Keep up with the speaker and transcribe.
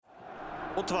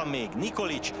Ott van még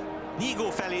Nikolic, Nyígó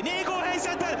felé, Nyígó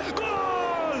helyzetben,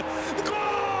 gól!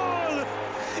 Gól!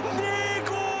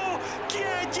 Nyígó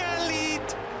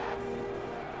kiegyenlít!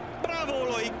 Bravo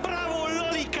Loik, bravo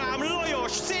Lolikám,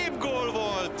 Lajos, szép gól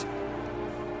volt!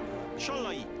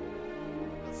 Sallai,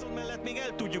 Hudson mellett még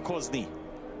el tudjuk hozni.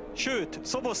 Sőt,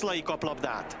 Szoboszlai kap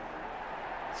labdát.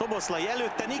 Szoboszlai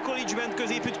előtte, Nikolic bent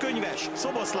középütt, Könyves.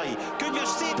 Szoboszlai, Könyves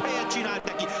szép helyet csinált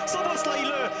neki. Szoboszlai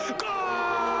lő, gól!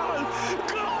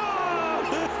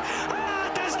 Gól!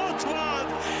 Hát ez ott van!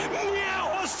 Milyen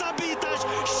hosszabbítás!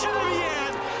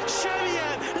 Semmilyen!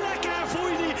 Semmilyen! Le kell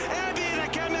fújni, EB-re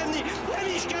kell menni,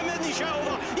 nem is kell menni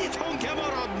sehova, itthon kell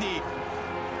maradni!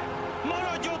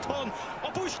 Maradj otthon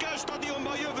a Puskás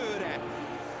stadionban jövőre!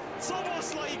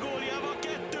 Szoboszlai góljával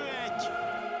 2-1!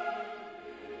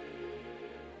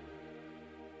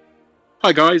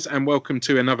 Hi guys, and welcome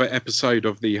to another episode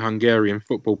of the Hungarian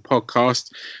Football Podcast.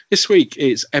 This week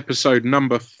it's episode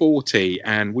number 40,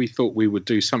 and we thought we would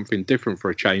do something different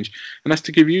for a change, and that's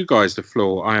to give you guys the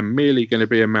floor. I am merely going to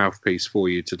be a mouthpiece for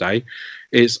you today.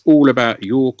 It's all about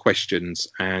your questions,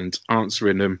 and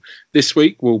answering them this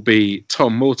week will be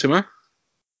Tom Mortimer.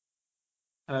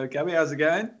 Hello Gabby, how's it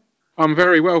going? I'm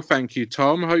very well, thank you,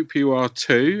 Tom. Hope you are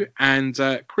too. And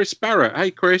Chris Barrett.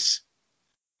 Hey, Chris.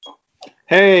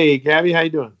 Hey, Gabby, how you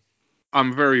doing?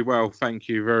 I'm very well, thank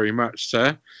you very much,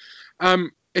 sir.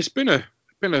 It's been a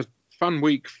fun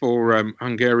week for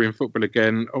Hungarian football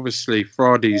again. Obviously,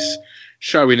 Fradi's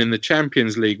showing in the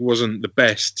Champions League wasn't the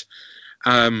best.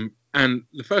 And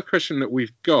the first question that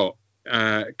we've got,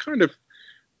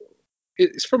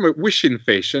 it's from a wishing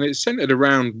fish, and it's centered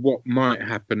around what might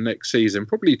happen next season.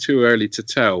 Probably too early to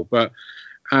tell, but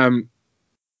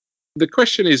the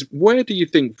question is, where do you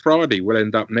think Fradi will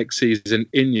end up next season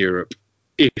in Europe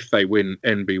if they win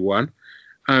NB1?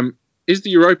 Is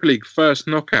the Europa League first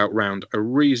knockout round a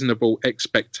reasonable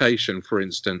expectation, for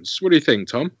instance? What do you think,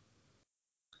 Tom?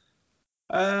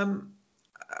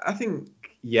 I think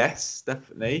yes,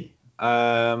 definitely.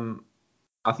 I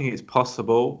think it's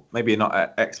possible. Maybe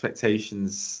not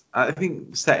expectations. I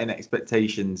think setting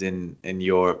expectations in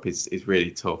Europe is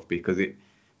really tough because it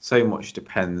so much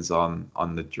depends on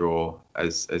the draw,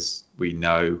 as we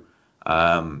know.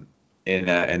 In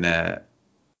a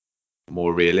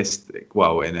more realistic,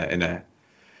 in a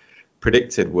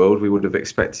predicted world, we would have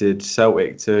expected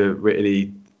Celtic to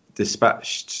really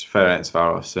dispatch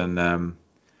Ferencváros, and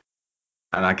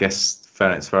I guess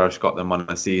Ferencváros got them on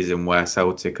a season where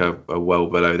Celtic are well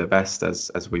below the best,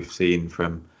 as we've seen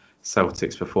from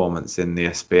Celtic's performance in the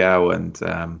SPL and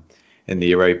in the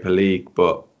Europa League.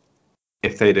 But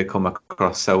if they'd have come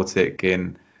across Celtic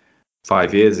in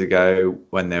 5 years ago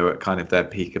when they were at kind of their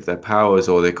peak of their powers,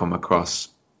 or they come across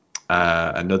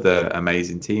another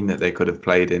amazing team that they could have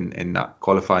played in that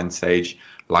qualifying stage,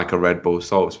 like a Red Bull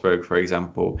Salzburg, for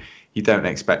example, you don't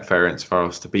expect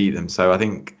Ferencváros to beat them. So I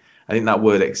think that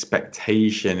word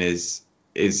expectation is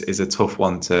a tough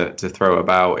one to throw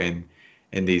about in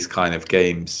these kind of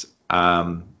games.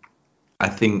 I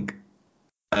think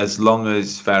as long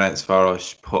as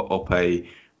Ferencváros put up a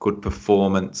good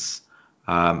performance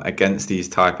against these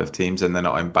type of teams and they're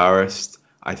not embarrassed,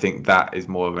 I think that is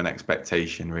more of an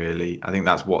expectation, really. I think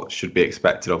that's what should be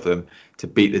expected of them, to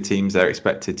beat the teams they're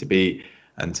expected to beat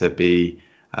and to be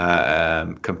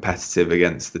competitive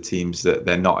against the teams that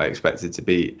they're not expected to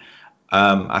beat.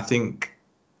 I think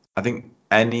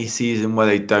any season where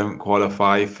they don't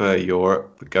qualify for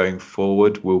Europe going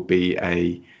forward will be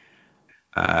a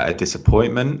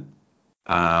disappointment,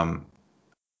 but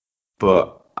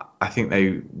I think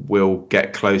they will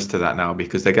get close to that now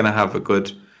because they're going to have a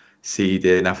good seed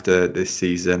in after this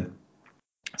season.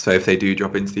 So if they do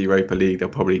drop into the Europa League, they'll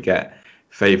probably get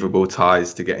favourable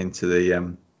ties to get into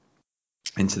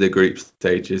the group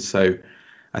stages. So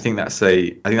I think that's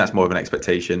more of an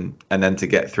expectation, and then to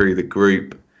get through the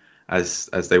group as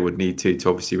they would need to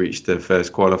obviously reach the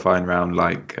first qualifying round,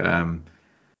 like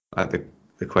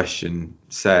the question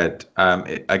said.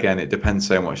 It depends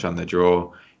so much on the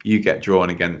draw. You get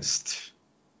drawn against,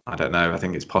 I don't know, I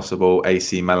think it's possible,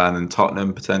 AC Milan and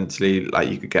Tottenham potentially, like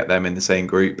you could get them in the same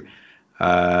group.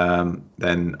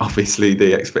 Then obviously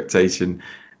the expectation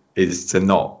is to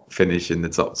not finish in the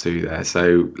top two there.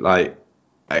 So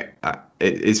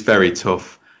it's very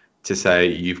tough to say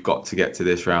you've got to get to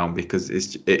this round because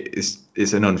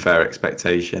it's an unfair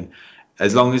expectation.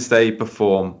 As long as they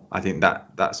perform, I think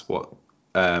that's what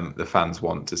the fans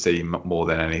want to see more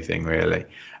than anything, really.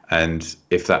 And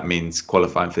if that means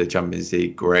qualifying for the Champions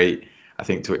League, great. I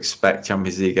think to expect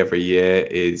Champions League every year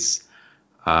is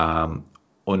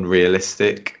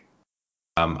unrealistic.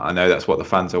 I know that's what the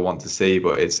fans will want to see,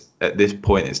 but it's at this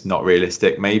point it's not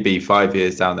realistic. Maybe 5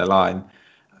 years down the line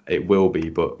it will be,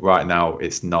 but right now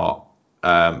it's not.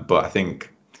 But I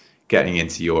think getting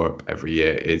into Europe every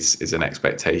year is an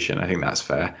expectation. I think that's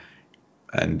fair,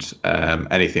 and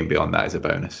anything beyond that is a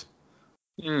bonus.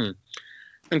 And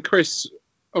Chris,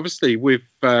 obviously with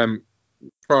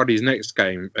Friday's next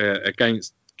game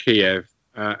against Kiev,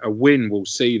 a win will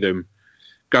see them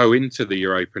go into the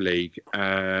Europa League,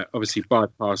 obviously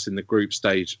bypassing the group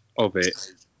stage of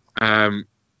it.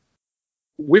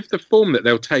 With the form that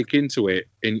they'll take into it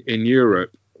in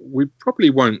Europe, we probably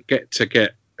won't get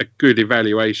a good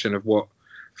evaluation of what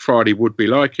Friday would be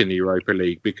like in the Europa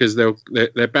League, because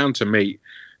they're bound to meet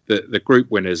the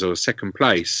group winners or second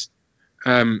place.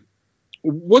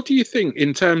 What do you think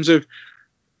in terms of,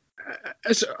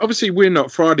 as obviously we're not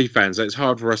Friday fans, so it's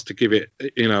hard for us to give it,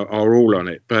 our all on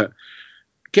it, but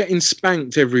getting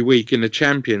spanked every week in the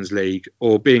Champions League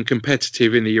or being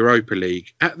competitive in the Europa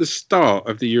League at the start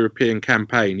of the European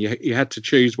campaign, you had to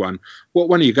choose one. What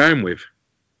one are you going with?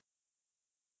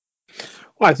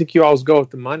 Well, I think you always go with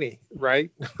the money, right?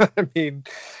 I mean,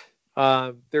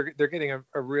 they're getting a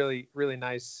really, really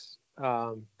nice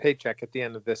paycheck at the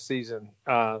end of this season.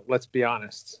 Let's be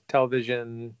honest.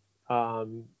 Television,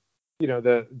 the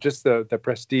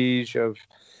prestige of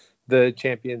the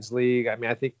Champions League. I mean,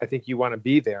 I think you want to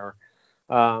be there.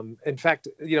 In fact,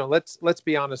 let's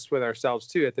be honest with ourselves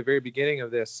too. At the very beginning of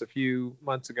this, a few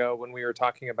months ago, when we were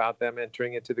talking about them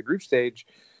entering into the group stage,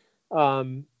 they're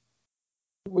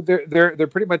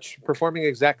pretty much performing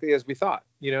exactly as we thought.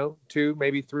 2,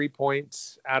 maybe 3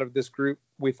 points out of this group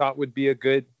we thought would be a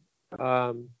good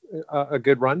run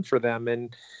for them,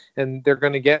 and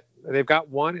they've got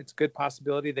one. It's a good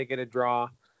possibility they get a draw.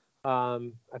 I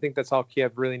think that's all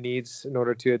Kiev really needs in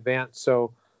order to advance.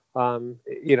 So,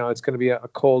 it's going to be a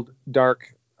cold,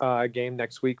 dark game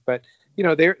next week. But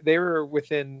they were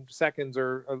within seconds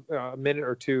or a minute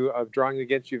or two of drawing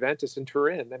against Juventus in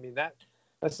Turin. I mean,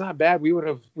 that's not bad. We would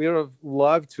have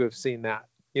loved to have seen that.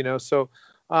 So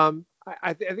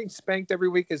I think spanked every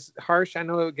week is harsh. I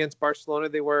know against Barcelona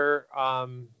they were,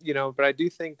 but I do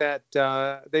think that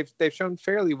they've shown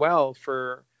fairly well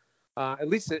for. At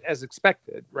least as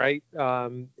expected, right?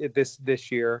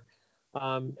 This year,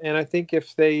 and I think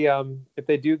if they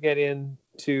do get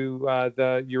into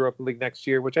the Europa League next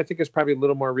year, which I think is probably a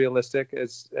little more realistic,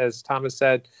 as Thomas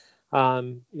said,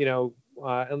 falling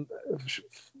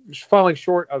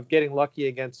short of getting lucky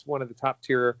against one of the top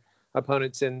tier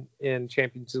opponents in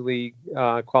Champions League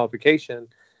qualification,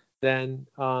 then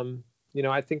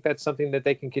I think that's something that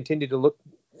they can continue to look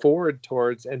forward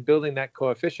towards and building that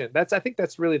coefficient. I think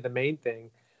that's really the main thing.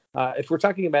 If we're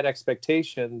talking about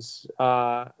expectations,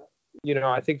 I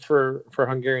think for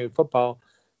Hungarian football,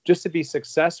 just to be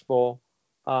successful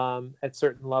at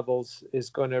certain levels is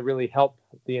going to really help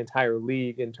the entire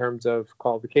league in terms of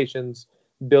qualifications,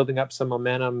 building up some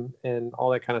momentum and all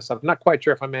that kind of stuff. I'm not quite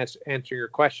sure if I'm answering your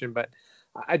question, but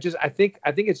I think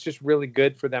it's just really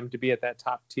good for them to be at that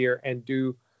top tier and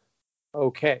do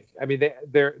okay. I mean,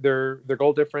 their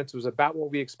goal difference was about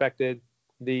what we expected.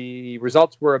 The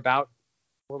results were about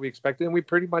what we expected, and we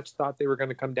pretty much thought they were going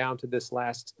to come down to this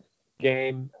last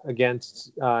game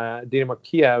against Dynamo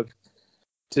Kiev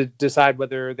to decide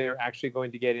whether they're actually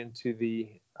going to get into the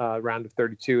round of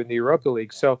 32 in the Europa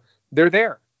League. So they're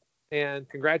there, and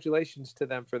congratulations to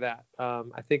them for that.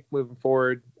 I think moving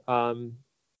forward,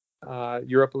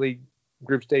 Europa League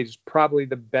group stage is probably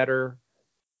the better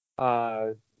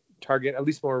target, at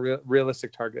least more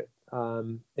realistic target.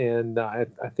 And I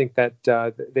think that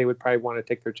they would probably want to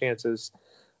take their chances,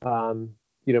 moving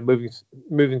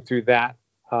through that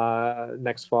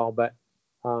next fall. But,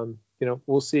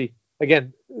 we'll see.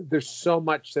 Again, there's so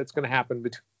much that's going to happen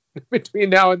between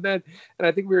now and then. And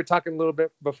I think we were talking a little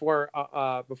bit before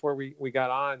we got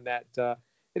on that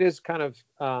it is kind of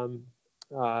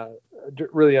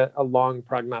really a long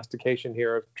prognostication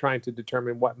here of trying to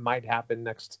determine what might happen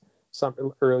next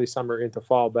early summer into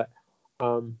fall. But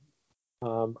I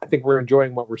think we're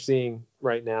enjoying what we're seeing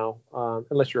right now,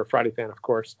 unless you're a Friday fan, of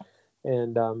course.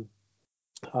 And the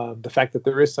fact that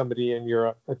there is somebody in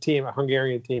Europe, a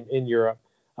Hungarian team in Europe,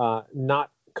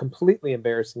 not completely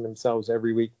embarrassing themselves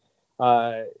every week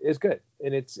is good.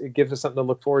 And it gives us something to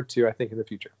look forward to, I think, in the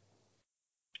future.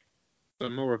 So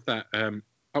more of that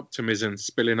optimism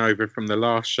spilling over from the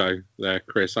last show there,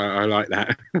 Chris. I like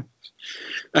that.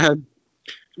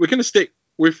 We're going to stick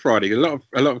with Friday. A lot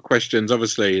of questions.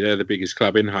 Obviously, they're the biggest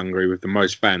club in Hungary with the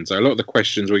most fans. So a lot of the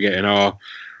questions we're getting are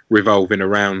revolving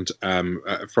around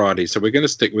Friday. So we're going to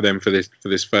stick with them for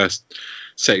this first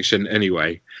section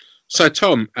anyway. So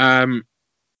Tom,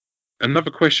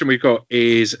 Another question we got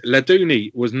is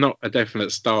Laduni was not a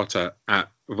definite starter at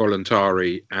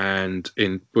Voluntari, and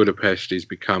in Budapest he's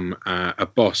become a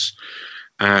boss.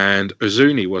 And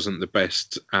Ozuni wasn't the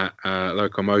best at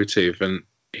Lokomotiv, and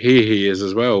here he is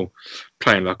as well,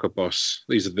 playing like a boss.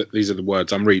 These are the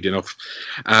words I'm reading off.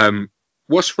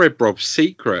 What's Rebrov's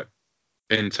secret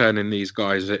in turning these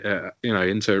guys,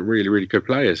 into really, really good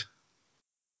players?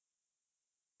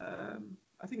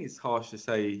 I think it's harsh to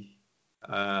say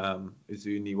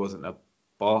Ozuni wasn't a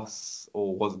boss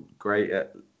or wasn't great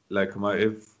at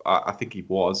Lokomotiv. I think he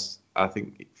was. I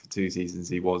think for 2 seasons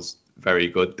he was very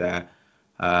good there.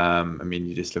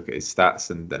 You just look at his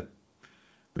stats and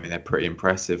they're pretty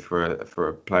impressive for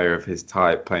a player of his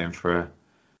type, playing for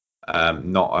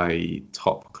not a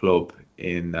top club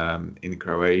in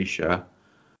Croatia.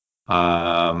 So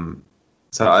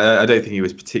I don't think he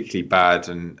was particularly bad,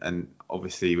 and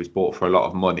obviously he was bought for a lot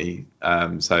of money.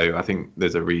 So I think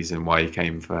there's a reason why he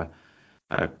came for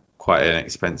quite an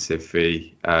expensive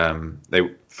fee.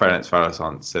 Ferencváros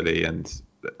aren't silly, and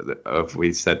as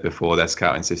we said before, their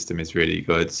scouting system is really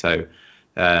good. So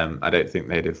I don't think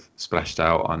they'd have splashed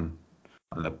out on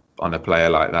a player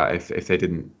like that if they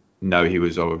didn't know he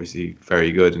was obviously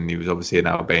very good, and he was obviously an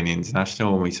Albanian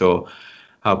international. And we saw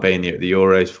Albania at the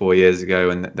Euros 4 years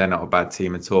ago, and they're not a bad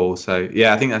team at all. So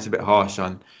yeah, I think that's a bit harsh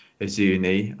on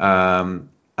Ozuni.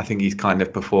 I think he's kind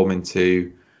of performing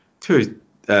to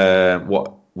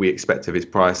what we expect of his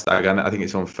price tag, and I think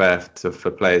it's unfair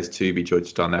for players to be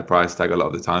judged on their price tag a lot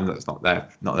of the time. That's not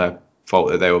their fault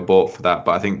that they were bought for that,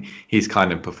 but I think he's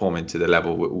kind of performing to the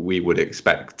level we would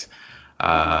expect.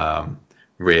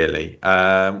 Really,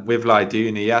 with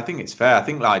Laiduni, yeah, I think it's fair. I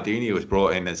think Laiduni was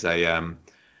brought in as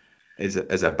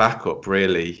a backup,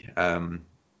 really,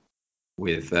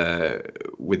 with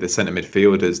the centre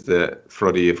midfielders that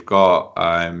Frodi have got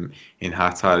in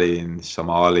Hatari, in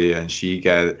Somalia, and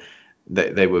Shiga.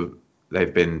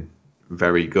 They've been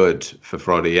very good for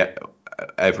Frodi,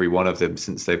 every one of them,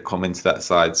 since they've come into that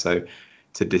side. So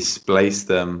to displace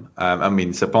them,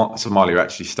 Somalia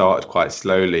actually started quite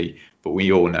slowly, but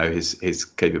we all know his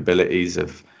capabilities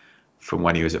from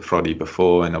when he was at Frodi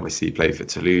before, and obviously he played for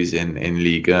Toulouse in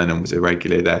Ligue 1 and was a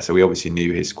regular there, so we obviously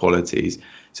knew his qualities.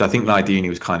 So I think Laiduni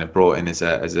was kind of brought in as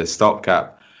a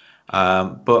stopgap,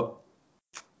 but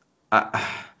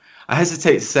I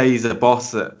hesitate to say he's a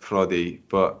boss at Frodi,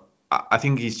 but I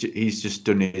think he's just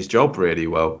done his job really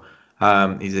well.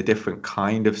 He's a different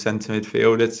kind of centre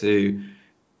midfielder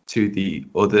to the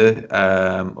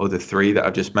other three that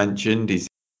I've just mentioned. He's a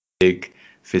big,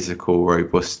 physical,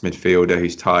 robust midfielder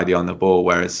who's tidy on the ball,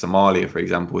 whereas Somalia, for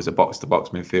example, is a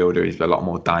box-to-box midfielder. He's a lot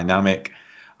more dynamic,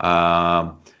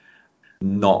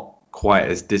 not quite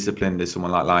as disciplined as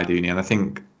someone like Laiduni. And I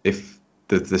think if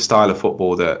the style of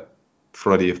football that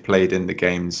Frodi have played in the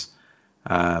games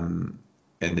in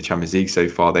the Champions League so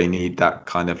far, they need that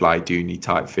kind of Laiduni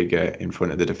type figure in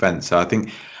front of the defence. So I think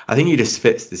he just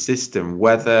fits the system.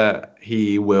 Whether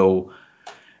he will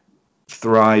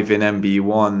thrive in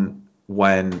MB1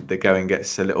 when the going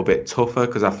gets a little bit tougher,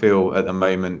 because I feel at the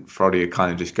moment Frodi are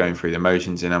kind of just going through the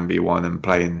motions in MB1 and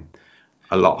playing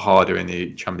a lot harder in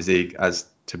the Champions League, as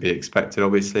to be expected,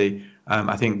 obviously.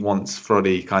 I think once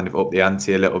Frodi kind of up the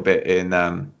ante a little bit in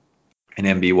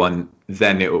MB1,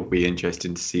 then it will be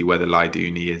interesting to see whether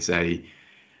Laiduni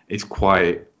is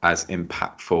quite as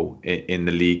impactful in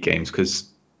the league games, because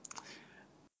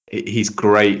he's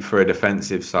great for a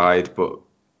defensive side,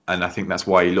 and I think that's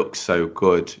why he looks so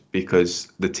good, because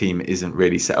the team isn't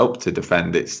really set up to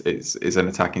defend. It's an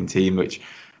attacking team which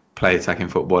play attacking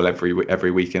football every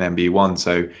week in MB1.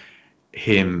 So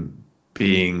him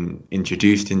being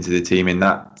introduced into the team in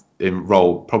that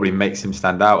role probably makes him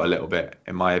stand out a little bit,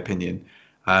 in my opinion.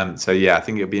 So yeah, I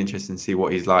think it'll be interesting to see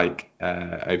what he's like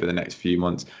over the next few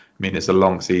months. I mean, it's a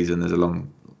long season. There's a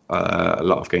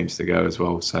lot of games to go as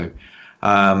well. So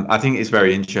I think it's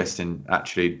very interesting,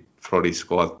 actually, Frodi's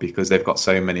squad, because they've got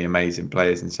so many amazing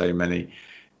players in so many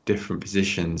different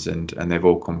positions, and they've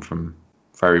all come from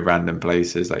very random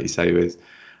places, like you say, with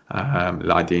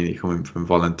Laiduni coming from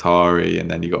Voluntari,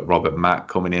 and then you got Robert Mack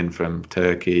coming in from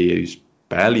Turkey, who's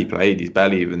barely played. He's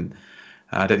barely even.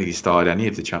 I don't think he started any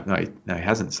of the No, he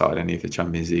hasn't started any of the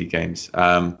Champions League games.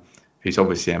 He's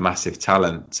obviously a massive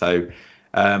talent. So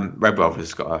Rebrov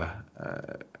has got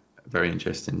a very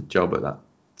interesting job at that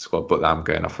squad. But I'm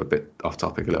going off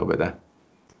topic a little bit there.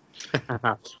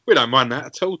 We don't mind that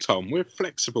at all, Tom. We're a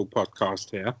flexible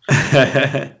podcast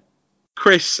here.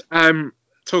 Chris,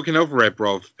 talking of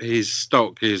Rebrov, his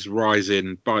stock is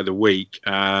rising by the week.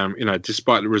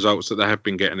 Despite the results that they have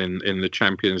been getting in the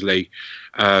Champions League,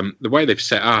 the way they've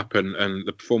set up and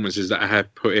the performances that I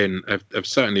have put in have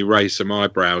certainly raised some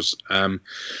eyebrows.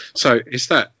 So it's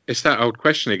that old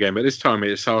question again, but this time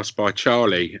it's asked by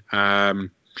Charlie. How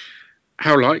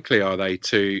likely are they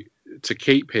to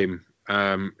keep him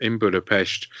in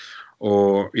Budapest?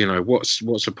 Or,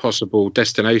 what's a possible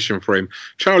destination for him?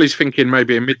 Charlie's thinking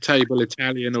maybe a mid-table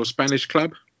Italian or Spanish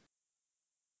club.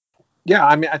 Yeah,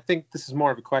 I mean, I think this is more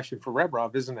of a question for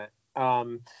Rebrov, isn't it?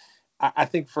 I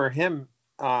think for him,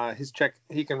 his check,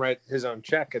 he can write his own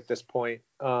check at this point.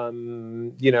 If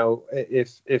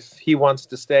he wants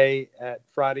to stay at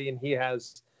Fradi and he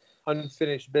has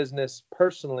unfinished business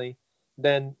personally,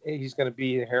 then he's going to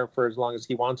be here for as long as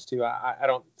he wants to. I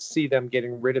don't see them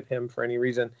getting rid of him for any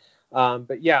reason.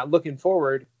 But yeah, looking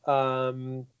forward,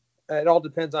 it all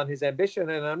depends on his ambition,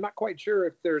 and I'm not quite sure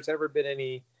if there's ever been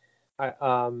any,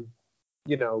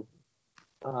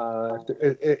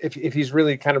 if he's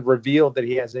really kind of revealed that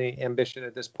he has any ambition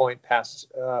at this point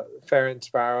past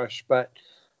Ferencváros. But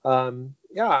I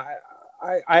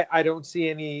don't see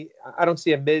a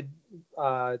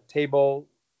mid-table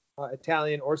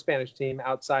Italian or Spanish team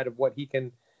outside of what he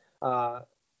can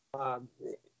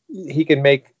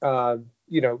make.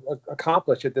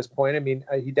 Accomplish at this point. I mean,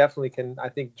 he definitely can, I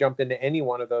think, jump into any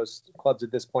one of those clubs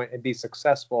at this point and be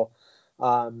successful.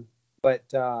 But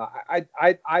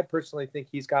I personally think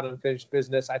he's got unfinished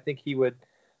business. I think he would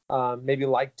maybe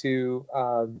like to,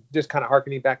 just kind of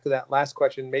harkening back to that last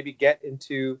question, maybe get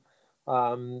into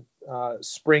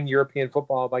spring European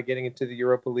football by getting into the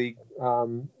Europa League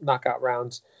knockout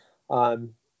rounds. I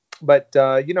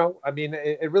mean,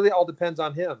 it really all depends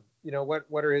on him.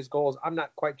 What are his goals? I'm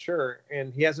not quite sure.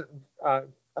 And he hasn't, at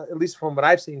least from what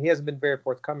I've seen, he hasn't been very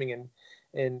forthcoming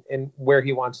in where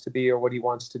he wants to be or what he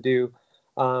wants to do.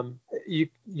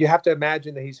 You have to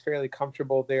imagine that he's fairly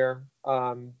comfortable there.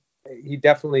 He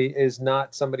definitely is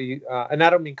not somebody, and I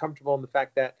don't mean comfortable in the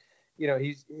fact that,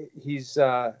 he's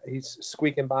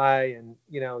squeaking by and,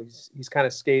 he's kind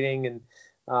of skating and,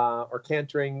 or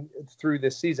cantering through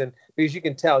this season, because you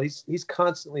can tell he's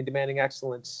constantly demanding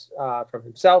excellence from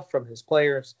himself, from his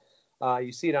players.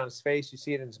 You see it on his face, you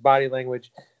see it in his body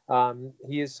language.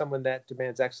 He is someone that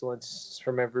demands excellence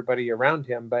from everybody around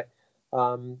him. But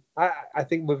I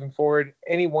think moving forward,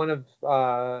 any one of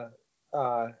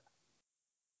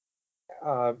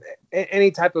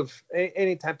any type of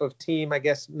team, I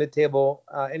guess mid-table,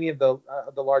 any of the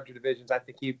larger divisions, I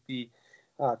think he'd be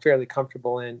fairly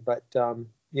comfortable in. But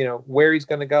where he's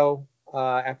going to go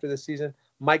after this season,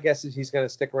 my guess is he's going to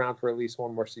stick around for at least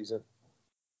one more season.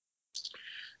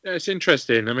 Yeah, it's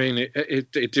interesting. I mean,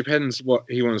 it depends what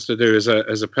he wants to do as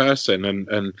a person,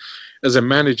 and as a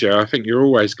manager, I think you're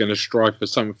always going to strive for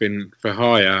something for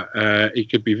higher. He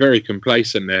could be very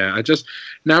complacent there. I just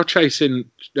now tasting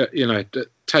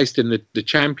the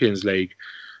Champions League.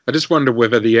 I just wonder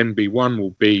whether the NB1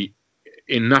 will be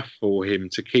enough for him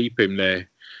to keep him there,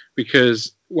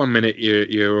 because one minute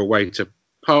you're away to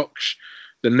Poch,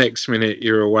 the next minute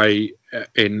you're away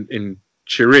in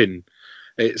Turin.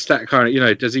 It's that kind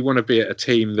of, does he want to be at a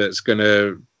team that's going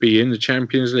to be in the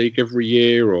Champions League every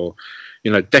year, or,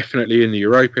 definitely in the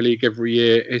Europa League every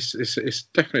year? It's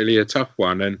definitely a tough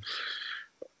one, and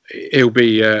he'll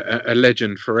be a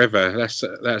legend forever. That's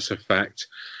a fact.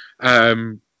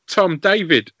 Tom,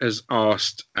 David has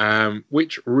asked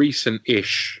which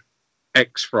recent-ish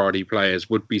ex-Fradi players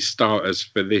would be starters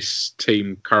for this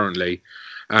team currently.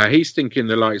 He's thinking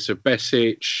the likes of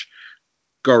Besic,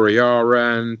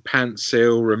 Goriaran,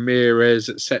 Pansil, Ramirez,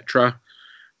 etc.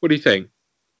 What do you think?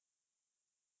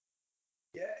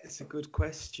 Yeah, it's a good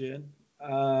question.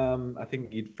 I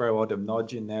think you'd throw Adam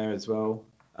Nodge in there as well.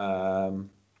 I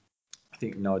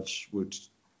think Nodge would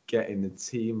get in the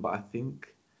team, but I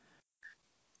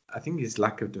think his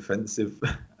lack of defensive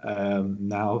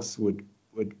nous would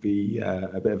be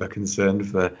a bit of a concern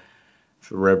for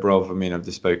Rebrov. I mean, I've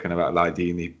just spoken about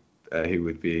Laidini,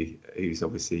 who's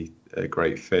obviously a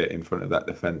great fit in front of that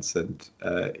defence, and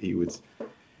he would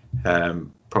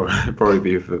probably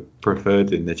be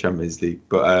preferred in the Champions League.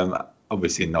 But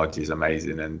obviously Nodge is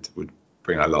amazing and would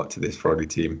bring a lot to this Fradi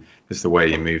team. Just the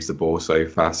way he moves the ball so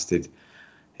fast, it'd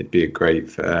be a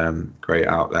great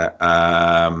outlet.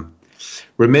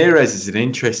 Ramirez is an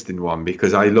interesting one,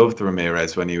 because I loved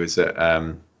Ramirez when he was at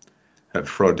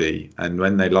Fradi, and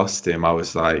when they lost him, I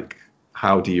was like,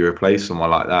 how do you replace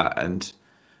someone like that? And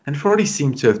Fradi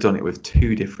seemed to have done it with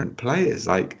two different players.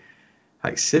 Like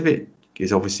Civic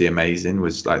is obviously amazing,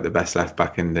 was like the best left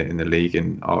back in the league,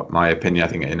 in my opinion. I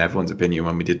think in everyone's opinion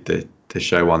when we did the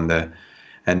show on the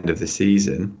end of the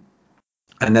season.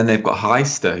 And then they've got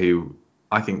Heister, who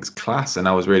I think is class, and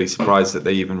I was really surprised that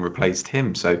they even replaced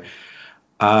him. So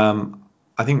I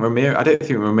think Ramirez. I don't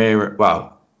think Ramirez.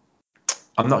 Well,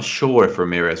 I'm not sure if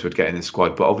Ramirez would get in the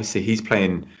squad, but obviously he's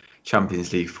playing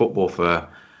Champions League football for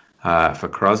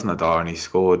Krasnodar, and he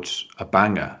scored a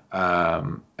banger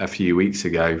a few weeks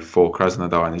ago for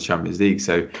Krasnodar in the Champions League.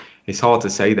 So it's hard to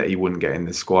say that he wouldn't get in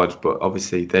the squad, but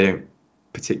obviously they don't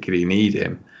particularly need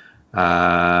him,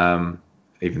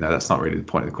 even though that's not really the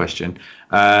point of the question.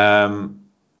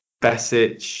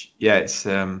 Besic, yeah, it's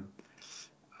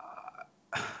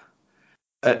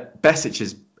Besic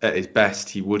is at his best.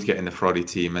 He would get in the Frodi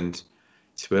team, and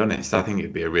to be honest, I think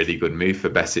it'd be a really good move for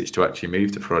Besic to actually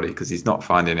move to Frodi, because he's not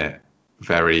finding it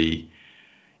very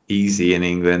easy in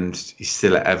England. He's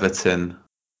still at Everton.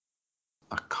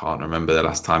 I can't remember the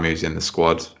last time he was in the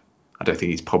squad. I don't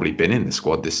think he's probably been in the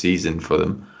squad this season for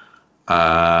them.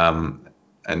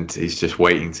 And he's just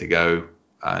waiting to go.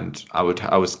 And I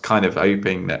was kind of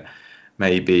hoping that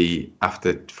maybe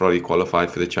after Frodi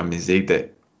qualified for the Champions League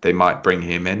that they might bring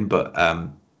him in, but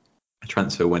the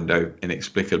transfer window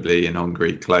inexplicably in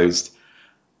Hungary closed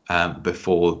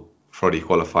before Frodi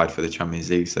qualified for the Champions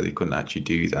League, so they couldn't actually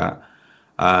do that.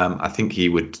 I think he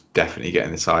would definitely get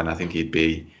in the side, and I think he'd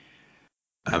be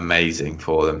amazing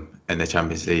for them in the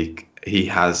Champions League. He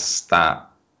has that.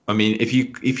 I mean, if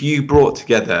you brought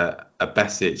together a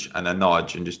Besic and a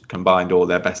Nodge and just combined all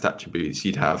their best attributes,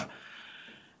 you'd have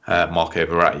Marco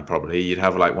Verratti probably. You'd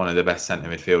have like one of the best centre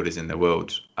midfielders in the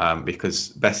world,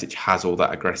 because Besic has all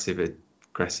that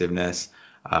aggressiveness.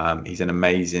 He's an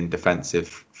amazing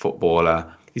defensive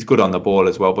footballer. He's good on the ball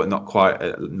as well, but not quite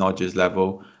at Nodge's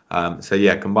level. So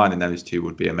yeah, combining those two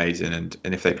would be amazing. And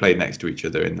if they played next to each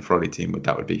other in the Frodi team,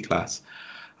 that would be class.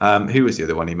 Who was the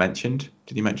other one he mentioned?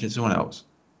 Did he mention someone else?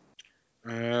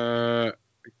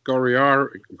 Goriar.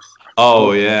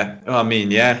 Oh yeah. I mean,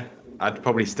 yeah. I'd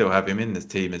probably still have him in this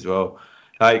team as well.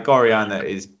 Like Gorian at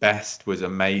his best was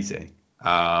amazing.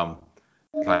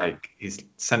 Like his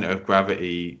center of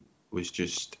gravity was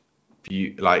just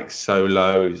so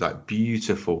low. He's like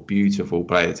beautiful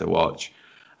player to watch.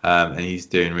 And he's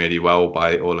doing really well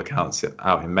by all accounts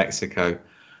out in Mexico.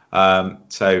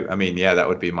 So I mean, yeah, that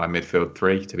would be my midfield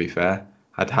three. To be fair,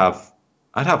 I'd have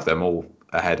them all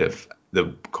ahead of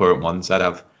the current ones. I'd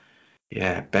have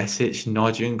Besic,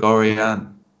 Nodge, and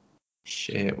Gorian.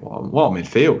 Shit, what a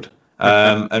midfield.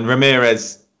 And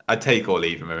Ramirez, I'd take or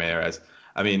leave Ramirez.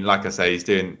 I mean, like I say, he's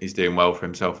doing well for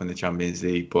himself in the Champions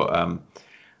League, but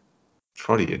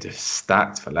Frodi are just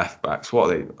stacked for left backs. What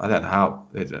are they? I don't know how.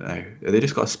 I don't know. Have they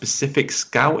just got a specific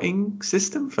scouting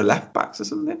system for left backs or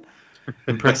something?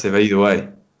 Impressive either way.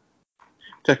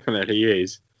 Definitely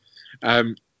is.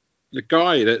 The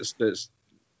guy that's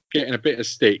getting a bit of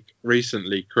stick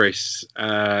recently, Chris,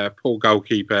 poor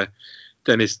goalkeeper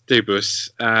Dennis Dibus.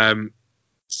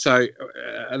 So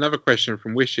another question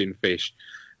from Wishing Fish.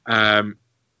 A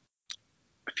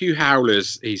few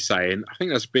howlers, he's saying. I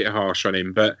think that's a bit harsh on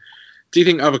him, but do you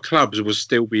think other clubs will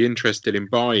still be interested in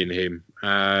buying him?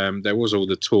 There was all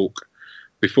the talk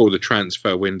before the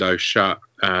transfer window shut,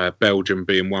 Belgium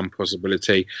being one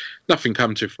possibility. Nothing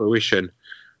come to fruition.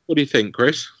 What do you think,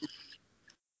 Chris?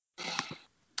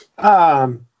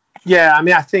 Yeah, I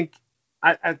mean, I think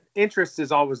interest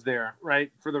is always there,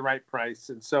 right, for the right price,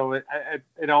 and so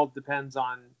it all depends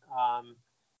on,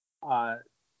 I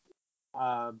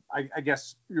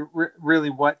guess, really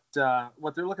what they're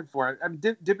looking for. I mean,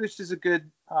 Dibish is a good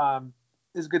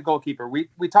goalkeeper.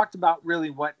 We talked about really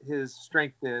what his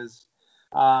strength is.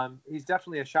 He's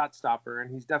definitely a shot stopper,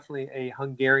 and he's definitely a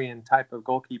Hungarian type of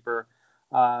goalkeeper.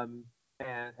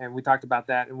 And we talked about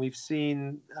that, and we've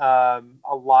seen a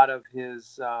lot of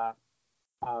his,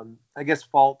 I guess,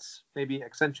 faults maybe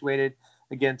accentuated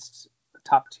against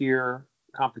top tier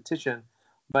competition.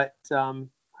 But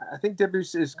I think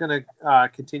Dibish is going to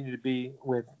continue to be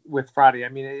with Fradi. I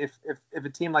mean, if a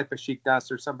team like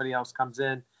Besiktas or somebody else comes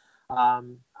in,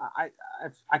 I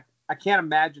can't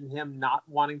imagine him not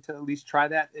wanting to at least try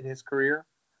that in his career.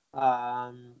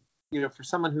 For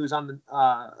someone who's on the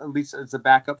at least as a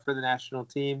backup for the national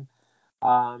team,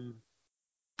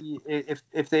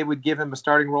 if they would give him a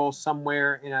starting role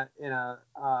somewhere in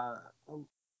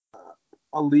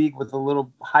a league with a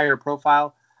little higher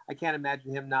profile, I can't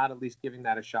imagine him not at least giving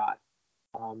that a shot.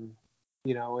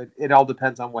 It all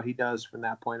depends on what he does from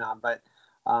that point on. But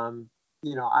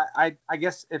I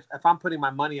guess if I'm putting my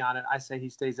money on it, I say he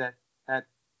stays at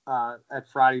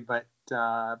Fradi. But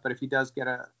if he does get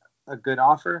a good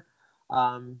offer,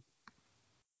 don't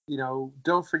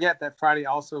forget that Fradi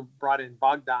also brought in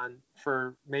Bogdan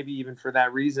for maybe even for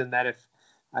that reason, that if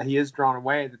he is drawn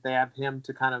away, that they have him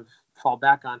to kind of fall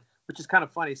back on, which is kind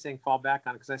of funny saying fall back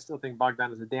on, because I still think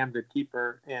Bogdan is a damn good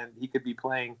keeper, and he could be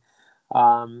playing,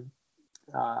 in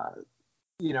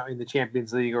the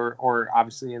Champions League or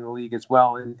obviously in the league as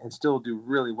well, and still do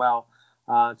really well.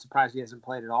 I'm surprised he hasn't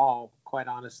played at all, quite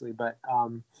honestly. But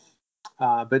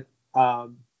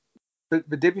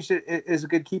Dibush is a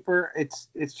good keeper.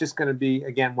 It's just going to be,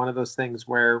 again, one of those things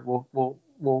where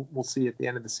we'll see at the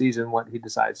end of the season what he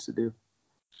decides to do.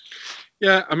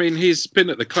 Yeah, I mean, he's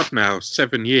been at the club now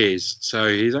 7 years, so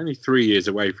he's only 3 years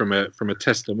away from a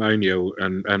testimonial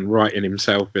and writing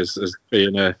himself as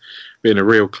being a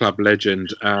real club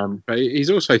legend. But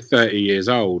he's also 30 years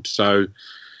old, so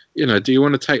do you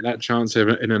want to take that chance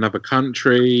in another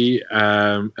country?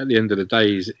 At the end of the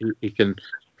day, he can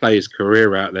play his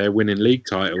career out there, winning league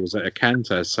titles at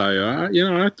Akansa.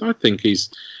 So I think he's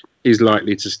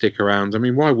likely to stick around. I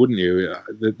mean, why wouldn't you?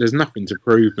 There's nothing to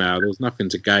prove now. There's nothing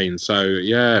to gain. So,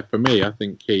 yeah, for me, I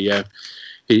think he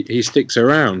sticks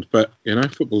around. But,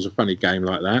 football's a funny game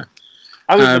like that.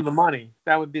 Other than the money,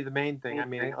 that would be the main thing. I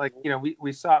mean,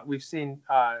 we've seen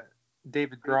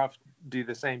David Groff do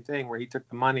the same thing, where he took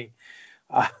the money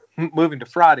moving to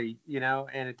Fradi,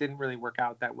 and it didn't really work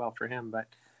out that well for him. But,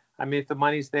 I mean, if the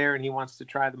money's there and he wants to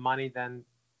try the money, then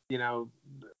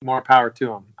more power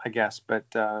to him, I guess. But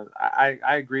I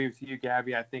agree with you,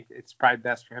 Gabby. I think it's probably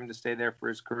best for him to stay there for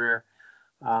his career.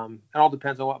 It all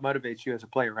depends on what motivates you as a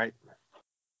player, right?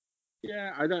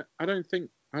 Yeah, I don't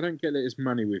get that it's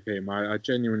money with him. I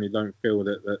genuinely don't feel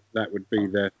that would be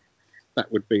the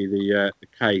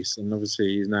case. And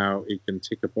obviously he can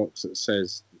tick a box that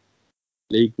says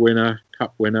league winner,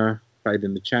 cup winner, played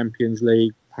in the Champions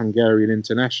League, Hungarian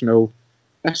international.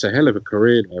 That's a hell of a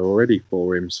career there already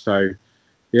for him. So,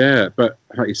 yeah, but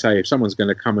like you say, if someone's going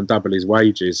to come and double his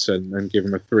wages and give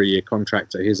him a 3-year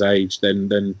contract at his age,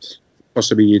 then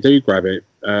possibly you do grab it.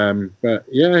 But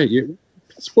yeah,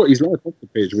 that's what he's like off the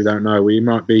pitch. We don't know. He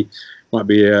might be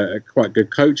a quite good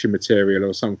coaching material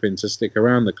or something to stick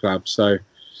around the club. So,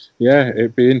 yeah,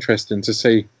 it'd be interesting to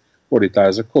see what he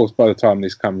does. Of course, by the time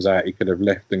this comes out, he could have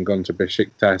left and gone to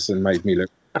Besiktas and made me look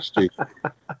stupid.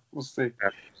 We'll see.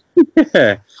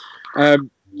 Yeah.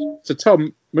 So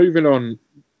Tom, moving on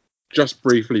just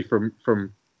briefly from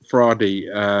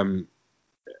Fradi,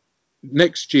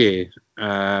 next year,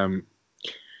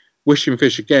 Wishing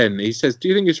Fish again. He says, do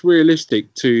you think it's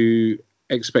realistic to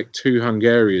expect 2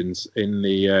 Hungarians in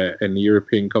the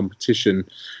European competition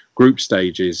group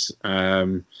stages,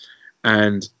 and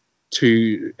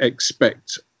to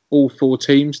expect all 4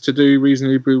 teams to do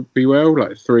reasonably well,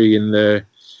 like 3 in the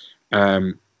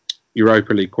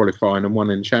Europa League qualifying and 1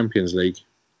 in Champions League?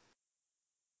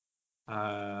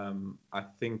 I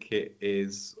think it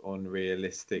is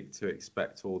unrealistic to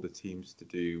expect all the teams to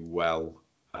do well.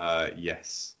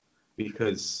 Yes,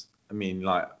 because I mean,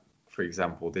 like for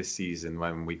example, this season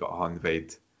when we got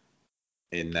Honvéd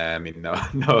in there, I mean, no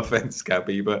offense,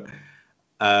 Gabby, but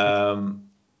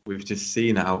we've just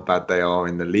seen how bad they are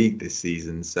in the league this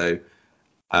season. So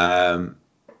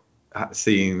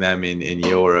seeing them in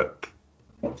Europe,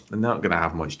 they're not going to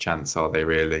have much chance, are they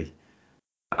really?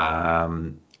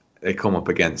 They come up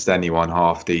against anyone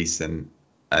half decent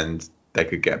and they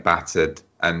could get battered,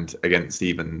 and against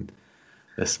even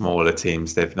the smaller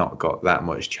teams, they've not got that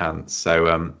much chance. So,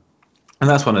 and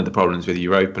that's one of the problems with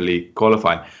Europa League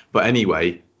qualifying. But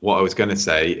anyway, what I was going to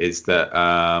say is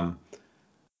that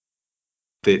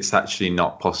it's actually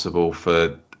not possible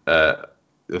for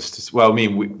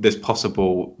there's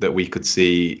possible that we could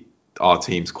see our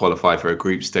teams qualify for a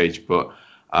group stage, but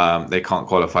they can't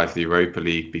qualify for the Europa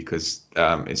League because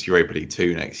it's Europa League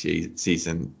 2 next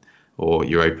season, or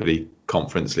Europa League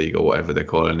Conference League, or whatever they're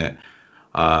calling it.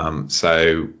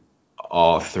 So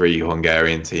our 3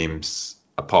 Hungarian teams,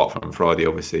 apart from Fradi,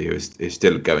 obviously, who is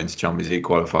still going to Champions League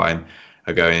qualifying,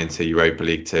 are going into Europa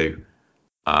League 2.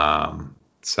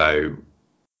 So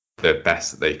the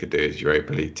best that they could do is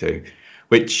Europa League 2,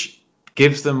 which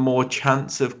gives them more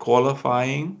chance of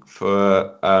qualifying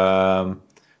for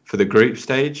the group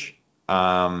stage.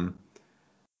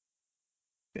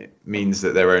 It means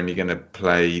that they're only going to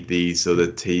play these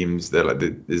other teams.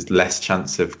 There's less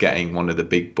chance of getting one of the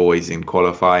big boys in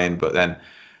qualifying, but then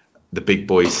the big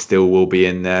boys still will be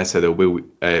in there. So there will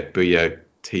be a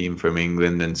team from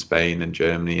England and Spain and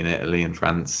Germany and Italy and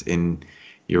France in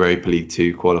Europa League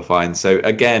 2 qualifying. So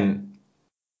again,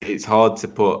 it's hard to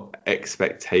put the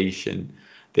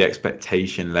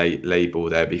expectation label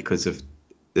there because of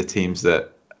the teams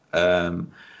that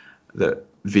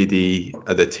Vidi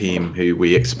are the team who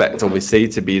we expect, obviously,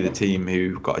 to be the team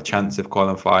who've got a chance of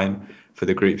qualifying for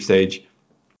the group stage. It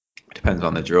depends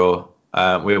on the draw.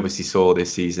 We obviously saw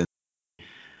this season.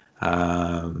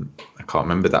 I can't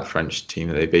remember that French team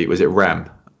that they beat. Was it Reims?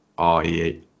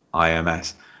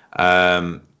 R-E-I-M-S.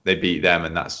 They beat them,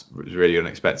 and that's really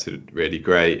unexpected, really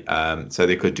great. So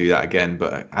they could do that again,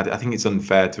 but I think it's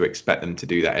unfair to expect them to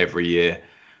do that every year.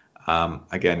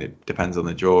 Again, it depends on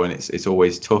the draw, and it's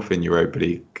always tough in Europa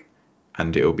League,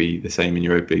 and it'll be the same in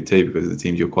Europa League too because of the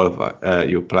teams you'll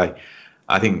play.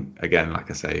 I think, again, like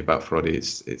I say about Frodi,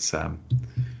 it's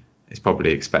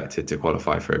probably expected to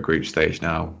qualify for a group stage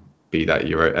now, be that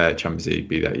Champions League,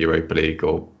 be that Europa League,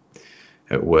 or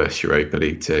at worst Europa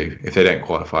League too. If they don't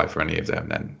qualify for any of them,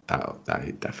 then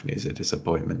that definitely is a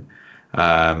disappointment.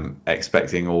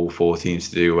 Expecting all 4 teams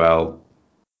to do well,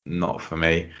 not for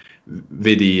me.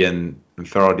 Vidi and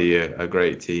Frodi are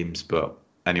great teams, but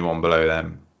anyone below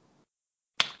them,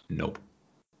 nope.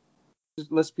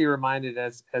 Let's be reminded,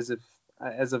 as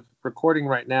of recording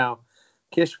right now,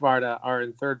 Kishvarda are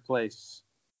in 3rd place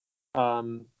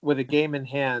with a game in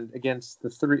hand against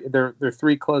their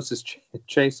 3 closest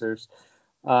chasers.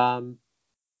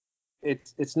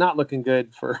 It's not looking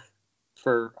good for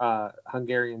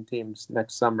Hungarian teams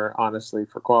next summer, honestly,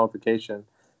 for qualification,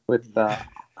 with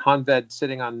Honved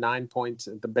sitting on 9 points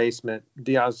at the basement,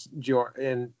 Diaz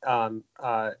in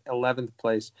 11th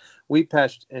place,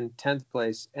 Újpest in 10th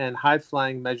place, and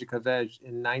high-flying Mezőkövesd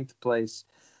in 9th place,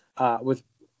 with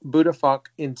Budafok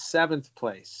in 7th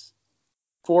place.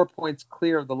 4 points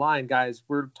clear of the line, guys.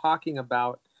 We're talking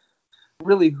about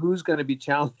really who's going to be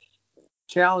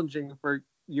challenging for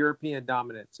European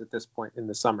dominance at this point in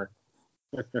the summer.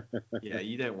 Yeah,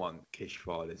 you don't want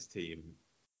Kishvarda's team.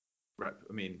 I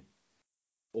mean,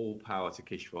 all power to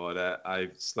Kishvarda.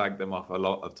 I've slagged them off a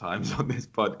lot of times on this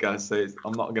podcast, so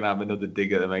I'm not going to have another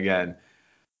dig at them again.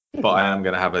 But I am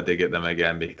going to have a dig at them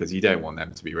again because you don't want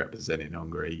them to be representing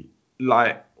Hungary.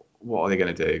 Like, what are they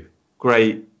going to do?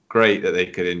 Great that they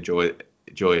could enjoy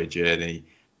a journey,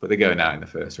 but they're going out in the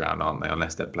first round, aren't they?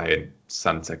 Unless they're playing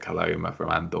Santa Coloma from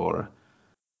Andorra.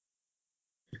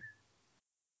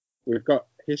 We've got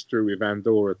history with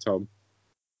Andorra, Tom.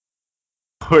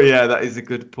 Oh yeah, that is a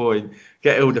good point.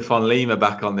 Get Ildefon Lima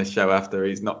back on this show after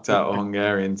he's knocked out a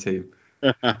Hungarian team.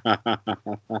 Now,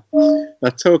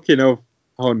 talking of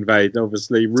Honved,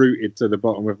 obviously rooted to the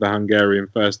bottom of the Hungarian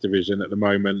First Division at the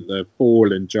moment, the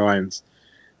fallen giants,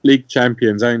 league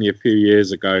champions only a few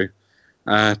years ago.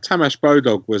 Tamás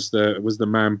Bodog was the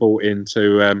man brought in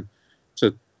to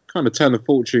kind of turn the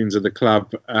fortunes of the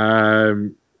club.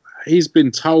 He's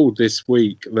been told this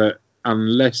week that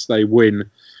unless they win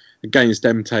against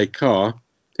MTK,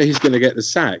 that he's going to get the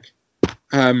sack.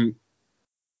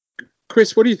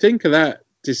 Chris, what do you think of that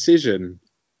decision?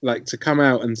 Like, to come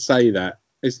out and say that.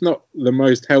 It's not the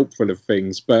most helpful of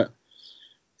things, but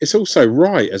it's also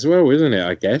right as well, isn't it,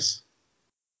 I guess?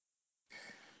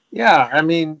 Yeah, I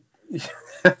mean,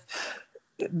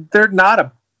 they're not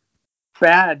a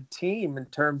bad team in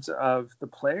terms of the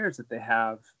players that they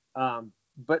have.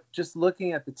 But just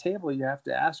looking at the table, you have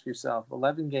to ask yourself,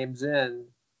 11 games in,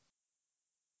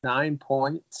 9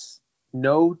 points,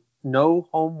 no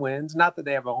home wins. Not that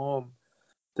they have a home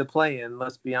to play in,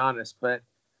 let's be honest, but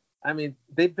I mean,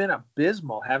 they've been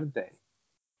abysmal, haven't they?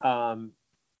 And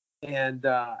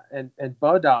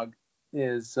Bodog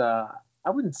is, I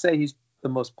wouldn't say he's the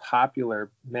most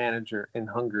popular manager in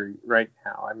Hungary right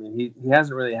now. I mean, he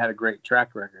hasn't really had a great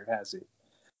track record, has he?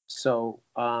 So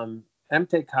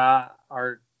MTK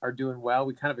are doing well.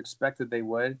 We kind of expected they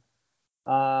would.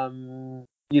 I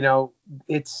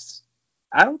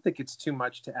don't think it's too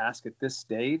much to ask at this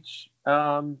stage.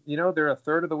 They're a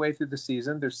third of the way through the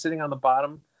season. They're sitting on the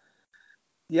bottom.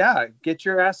 Yeah, get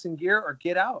your ass in gear or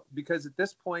get out, because at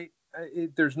this point,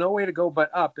 there's no way to go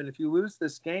but up. And if you lose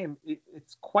this game,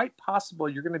 it's quite possible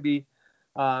you're going to be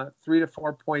 3 to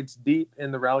 4 points deep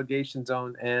in the relegation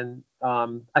zone. And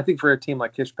I think for a team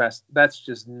like Kishpest, that's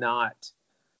just not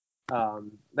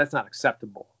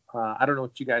acceptable. I don't know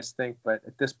what you guys think, but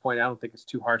at this point, I don't think it's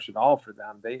too harsh at all for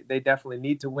them. They definitely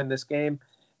need to win this game.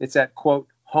 It's at, quote,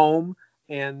 home.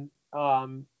 And,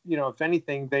 if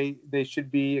anything, they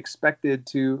should be expected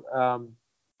to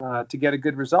get a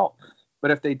good result. But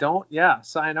if they don't,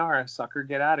 sayonara, sucker,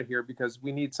 get out of here, because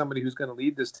we need somebody who's going to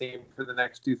lead this team for the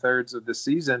next 2/3 of the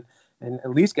season and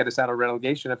at least get us out of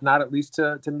relegation, if not at least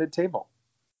to mid-table.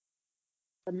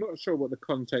 I'm not sure what the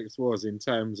context was in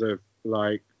terms of,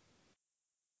 like,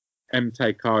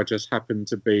 MTK just happened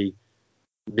to be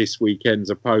this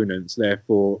weekend's opponents,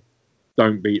 therefore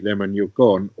don't beat them and you're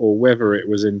gone, or whether it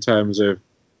was in terms of,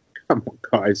 come on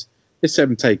guys, it's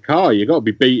MTK, you've got to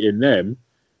be beating them,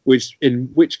 in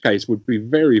which case would be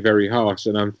very, very harsh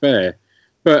and unfair.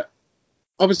 But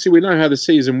obviously, we know how the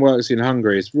season works in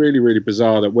Hungary. It's really, really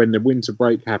bizarre that when the winter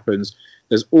break happens,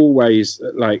 there's always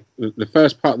like the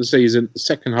first part of the season, the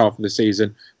second half of the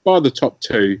season, by the top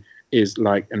two is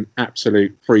like an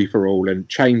absolute free for all and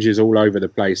changes all over the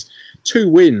place. 2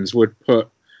 wins would put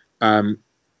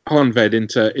Honved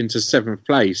into 7th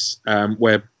place,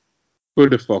 where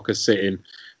Budafok are sitting,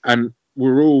 and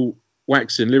we're all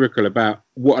waxing lyrical about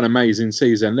what an amazing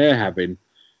season they're having.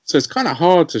 So it's kind of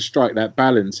hard to strike that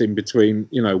balance in between,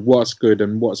 what's good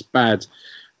and what's bad.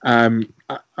 I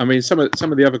mean, some of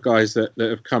the other guys that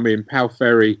have come in, Pal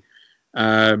Ferry,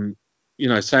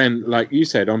 saying, like you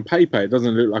said, on paper, it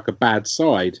doesn't look like a bad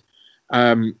side.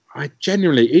 I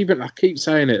genuinely, I keep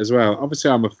saying it as well. Obviously,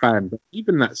 I'm a fan, but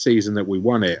even that season that we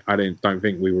won it, I don't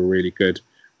think we were really good.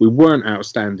 We weren't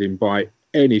outstanding by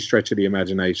any stretch of the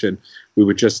imagination. We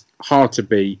were just hard to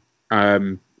beat,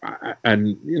 and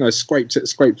scraped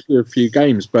through a few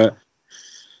games. But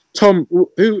Tom,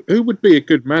 who would be a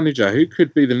good manager? Who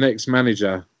could be the next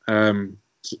manager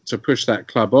to push that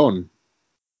club on?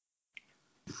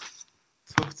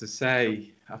 Tough to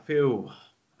say. I feel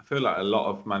like a lot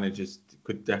of managers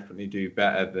could definitely do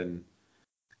better than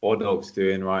Bodog's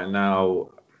doing right now.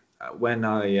 When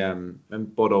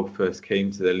Bodog first came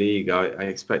to the league, I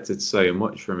expected so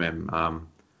much from him.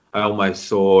 I almost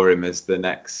saw him as the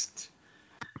next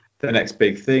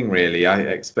big thing, really. I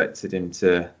expected him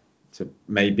to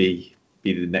maybe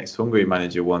be the next Hungary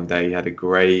manager one day. He had a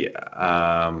great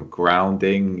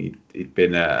grounding.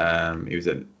 He was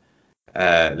at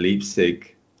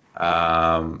Leipzig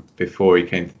before he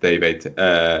came to Dave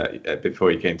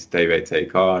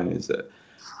Tekar, and he was at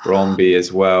Brøndby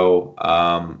as well.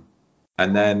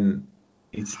 And then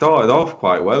he started off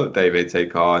quite well at David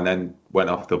Tekar, and then went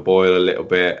off the boil a little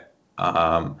bit.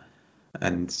 And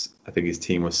I think his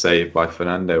team was saved by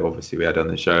Fernando, obviously we had on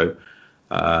the show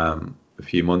a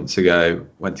few months ago.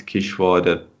 Went to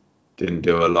Kishwada, didn't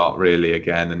do a lot really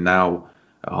again, and now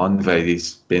at Honved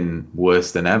he's been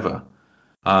worse than ever.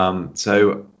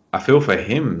 So I feel for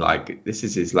him, like this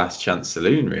is his last chance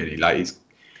saloon really. Like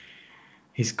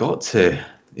he's got to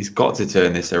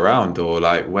turn this around, or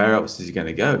like where else is he going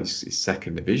to go? It's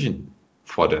second division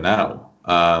fodder now.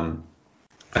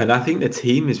 And I think the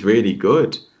team is really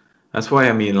good. That's why,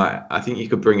 I mean, like, I think you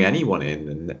could bring anyone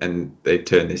in and they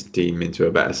turn this team into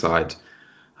a better side.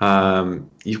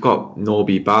 You've got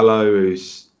Norby Ballo,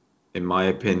 who's, in my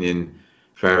opinion,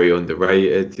 very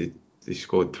underrated. He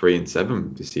scored 3 and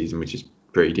 7 this season, which is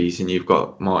pretty decent. You've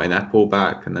got Martin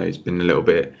Appleback. I know he's been a little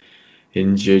bit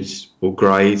injured. Well,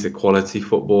 Gray's a quality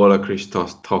footballer.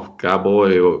 Christos Gabor,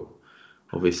 who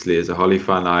obviously as a Holly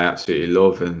fan I absolutely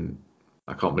love, and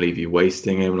I can't believe you're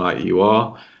wasting him like you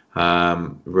are.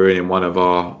 Ruining one of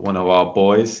our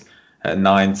boys at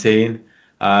 19.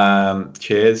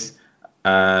 Cheers.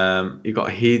 You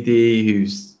got Hidi,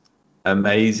 who's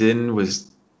amazing, was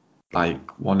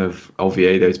like one of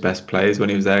Oviedo's best players when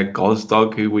he was there.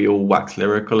 Gosdog, who we all wax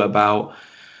lyrical about.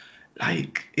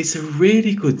 Like, it's a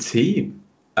really good team,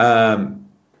 and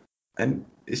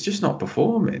it's just not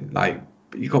performing. Like,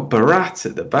 you've got Barat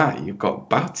at the back, you've got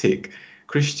Batik,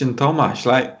 Christian Tomasz.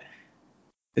 Like,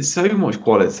 there's so much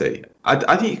quality.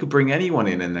 I think you could bring anyone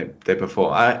in and they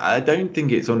perform. I don't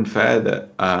think it's unfair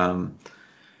that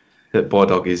that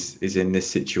Bodog is in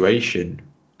this situation.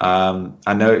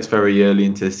 I know it's very early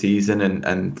into the season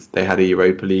and they had a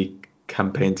Europa League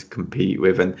campaign to compete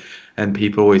with, and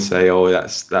people always say, oh,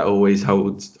 that always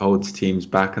holds teams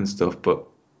back and stuff, but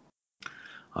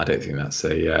I don't think that's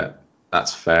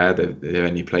fair. They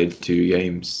only played 2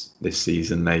 games this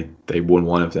season. They won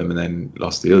one of them and then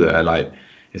lost the other. Like,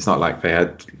 it's not like they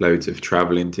had loads of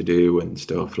travelling to do and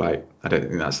stuff. Like, I don't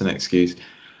think that's an excuse.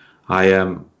 I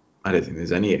don't think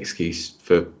there's any excuse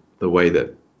for the way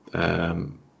that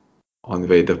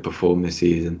Honved have performed this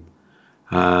season.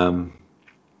 The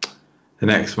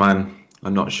next man,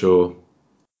 I'm not sure,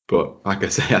 but like I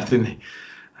say, I think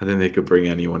they could bring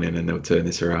anyone in and they'll turn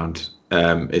this around.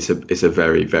 It's a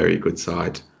very, very good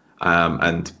side,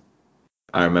 and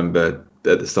I remember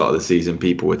at the start of the season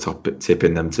people were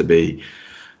tipping them to be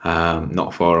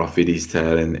not far off Vidi's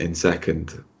tail in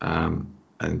second,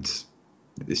 and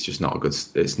it's just not a good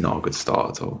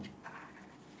start at all.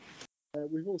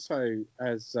 We've also,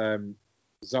 as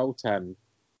Zoltan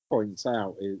points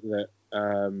out, is that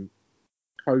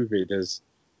COVID has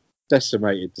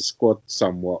decimated the squad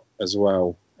somewhat as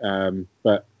well.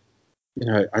 But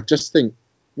I just think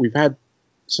we've had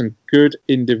some good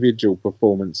individual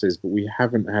performances, but we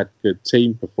haven't had good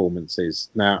team performances.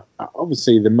 Now,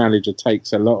 obviously, the manager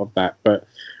takes a lot of that, but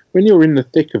when you're in the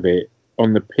thick of it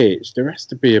on the pitch, there has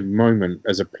to be a moment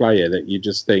as a player that you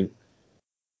just think,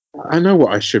 I know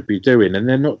what I should be doing, and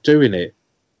they're not doing it.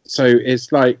 So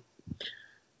it's like,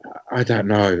 I don't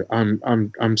know.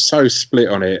 I'm so split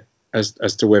on it as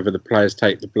to whether the players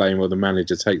take the blame or the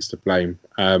manager takes the blame,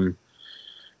 or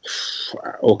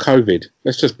COVID.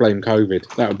 Let's just blame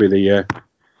COVID. That would be the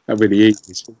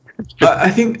easiest. I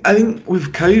think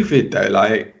with COVID though,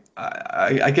 like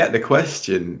I get the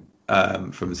question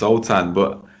from Zoltan,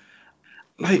 but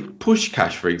like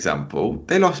Puskás, for example,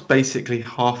 they lost basically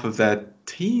half of their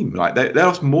team. Like they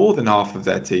lost more than half of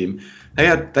their team. They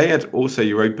had also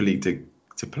Europa League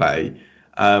to play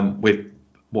with,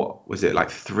 what was it,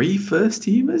 like 3 first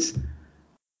teamers,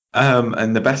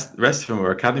 and the rest of them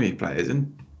were academy players,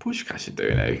 and Puskás are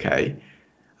doing okay.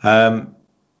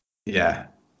 Yeah,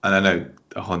 and I know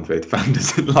a Honvéd fan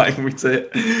doesn't like me to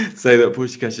say that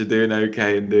Puskás are doing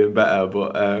okay and doing better,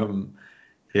 but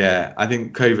yeah, I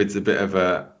think COVID's a bit of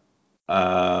a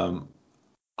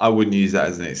I wouldn't use that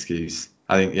as an excuse.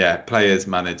 I think, yeah, players,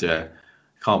 manager,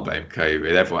 can't blame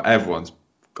COVID. Everyone's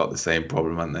got the same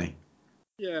problem, haven't they?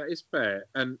 Yeah, it's fair,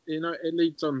 and it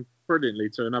leads on brilliantly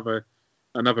to another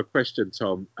question,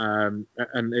 Tom, and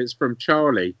it's from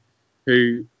Charlie,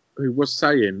 who was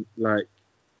saying, like,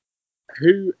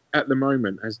 who at the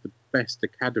moment has the best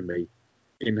academy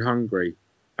in Hungary?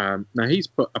 Now he's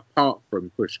put apart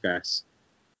from Puskás.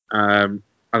 And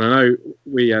I know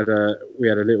we had a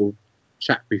little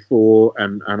chat before,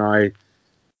 and I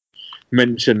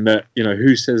mentioned that,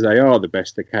 who says they are the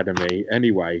best academy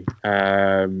anyway.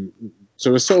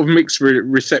 So a sort of mixed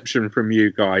reception from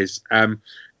you guys.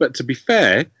 But to be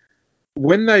fair,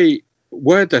 when they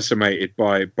were decimated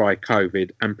by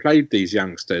COVID and played these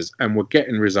youngsters and were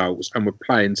getting results and were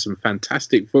playing some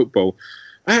fantastic football,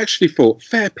 I actually thought,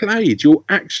 fair played. You're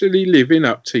actually living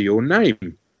up to your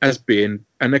name as being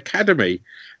an academy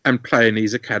and playing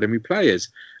these academy players.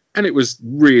 And it was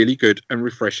really good and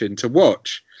refreshing to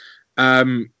watch.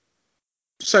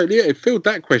 So, yeah, it filled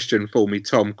that question for me,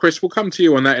 Tom. Chris, we'll come to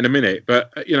you on that in a minute.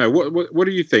 But, what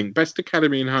do you think? Best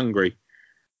academy in Hungary?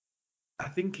 I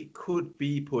think it could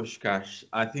be Puskás.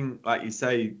 I think, like you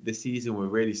say, this season we're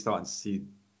really starting to see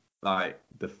like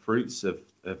the fruits of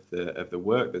the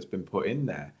work that's been put in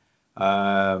there.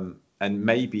 And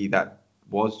maybe that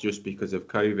was just because of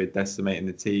COVID decimating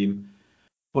the team.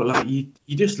 But like you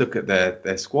just look at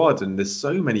their squad, and there's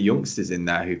so many youngsters in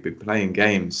there who've been playing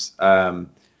games.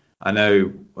 I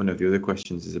know one of the other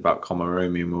questions is about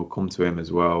Komaromi, and we'll come to him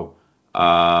as well.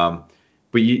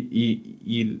 But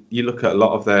you look at a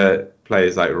lot of their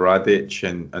players like Radic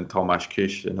and Tomáš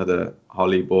Kiss, another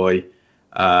Holly boy,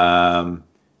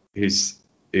 who's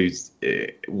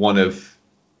one of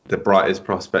the brightest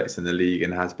prospects in the league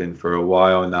and has been for a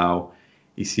while now.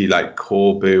 You see like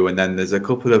Corbu, and then there's a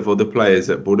couple of other players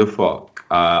at Budafok,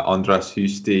 András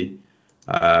Huszti.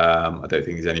 I don't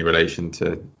think he's any relation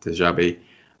to Xabi.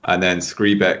 And then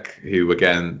Skribek, who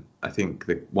again, I think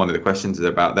one of the questions is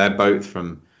about. They're both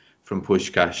from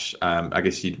Puskás. I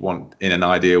guess you'd want, in an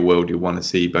ideal world, you want to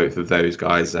see both of those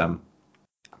guys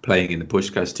playing in the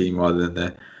Puskás team rather than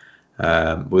the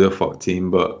Budafok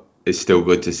team. But it's still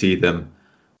good to see them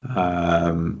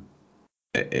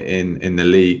in the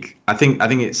league. I think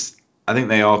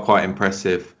they are quite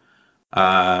impressive.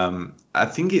 I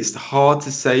think it's hard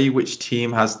to say which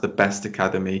team has the best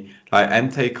academy. Like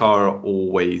MTK are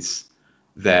always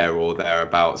there or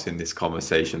thereabouts in this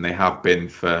conversation. They have been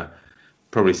for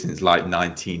probably since like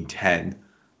 1910.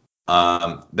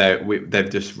 They're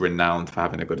just renowned for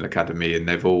having a good academy, and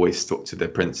they've always stuck to their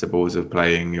principles of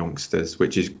playing youngsters,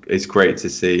 which is great to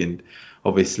see. And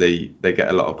obviously they get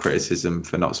a lot of criticism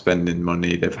for not spending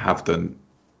money. They have done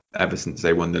ever since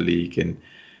they won the league at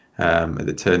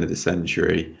the turn of the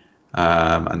century,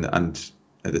 and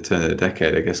at the turn of the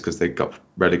decade, I guess, because they got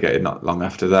relegated not long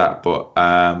after that. But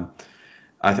I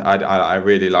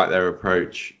really like their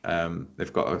approach.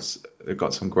 They've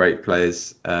got some great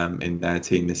players in their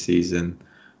team this season.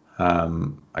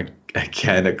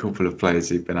 Again, a couple of players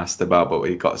who've been asked about, but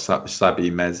we've got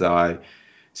Szabi Mezai,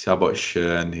 Szabó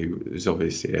Szörny, who is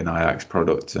obviously an Ajax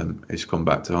product and who's come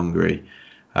back to Hungary,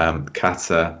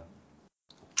 Kata,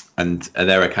 and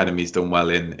their academy's done well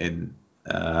in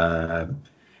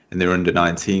their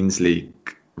under-19s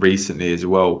league recently as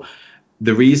well.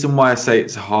 The reason why I say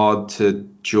it's hard to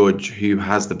judge who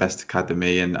has the best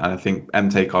academy, and I think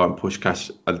MTK and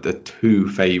Puskás are the two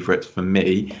favourites for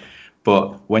me,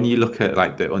 but when you look at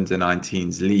like the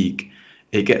under-19s league,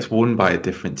 it gets won by a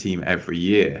different team every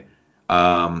year.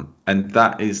 And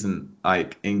that isn't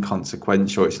like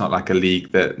inconsequential. It's not like a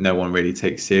league that no one really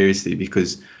takes seriously,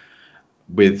 because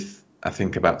I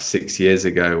think about 6 years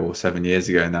ago or 7 years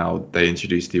ago now, they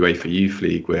introduced the UEFA Youth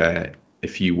League, where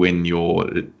if you win your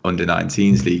under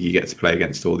 19s league, you get to play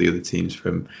against all the other teams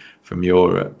from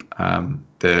Europe.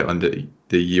 The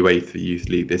UEFA Youth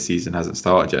League this season hasn't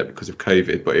started yet because of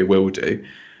COVID, but it will do.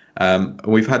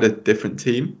 We've had a different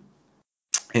team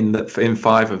in the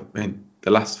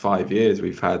last 5 years.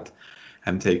 We've had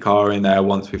MTK in there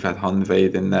once, we've had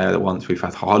Honvéd in there once, we've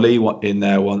had Holly in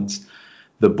there once.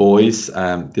 The boys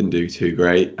didn't do too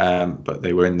great, but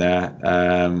they were in there.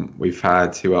 We've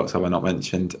had, who else have I not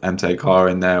mentioned? MTK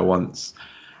in there once.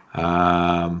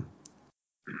 And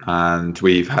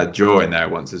we've had Jaw in there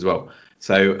once as well.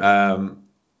 So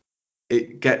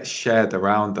it gets shared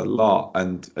around a lot.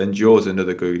 And Jaw's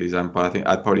another good example. I think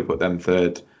I'd probably put them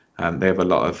third. They have a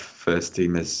lot of first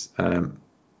teamers.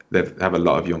 They have a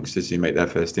lot of youngsters who make their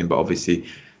first team, but obviously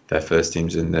their first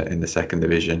team's in the second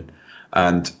division.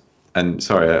 And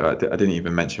sorry, I didn't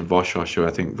even mention Voshosh.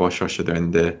 I think Voshosh are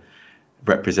in the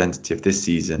representative this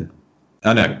season.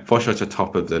 Oh no, Voshosh are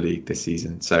top of the league this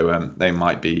season, so they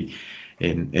might be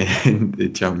in the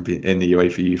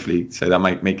UEFA Youth League. So that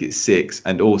might make it 6.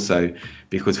 And also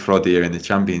because Frodi are in the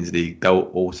Champions League,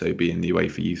 they'll also be in the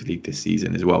UEFA Youth League this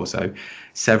season as well. So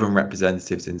 7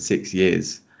 representatives in 6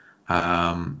 years.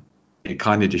 It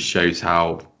kind of just shows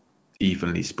how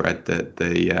evenly spread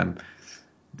the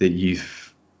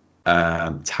youth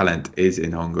talent is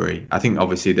in Hungary. I think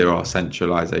obviously there are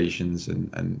centralizations,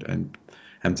 and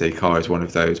MTK is one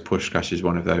of those. Puskás is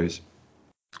one of those.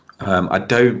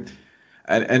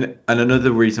 And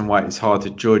another reason why it's hard to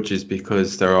judge is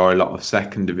because there are a lot of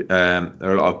there are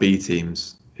a lot of B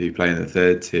teams who play in the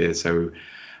third tier. So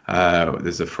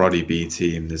there's a Frodi B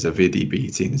team, there's a Vidi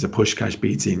B team, there's a Puskás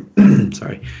B team,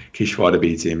 sorry, Kisvárda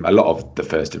B team. A lot of the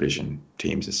first division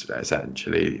teams,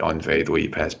 essentially, Honvéd,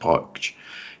 Újpest, Pócs,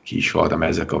 Kisvárda,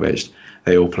 Mezőkövesd,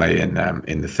 they all play in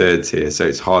the third tier. So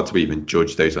it's hard to even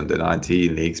judge those under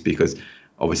 19 leagues because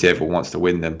obviously everyone wants to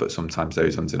win them, but sometimes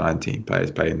those under 19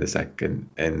 players play in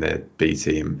the B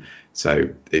team. So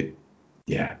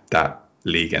that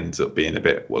league ends up being a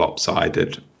bit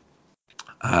lopsided.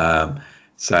 End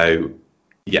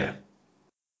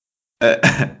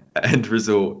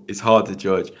result is hard to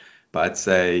judge, but I'd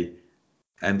say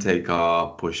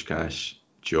MTK, Puskás,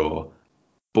 Jaw.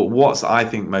 But what's I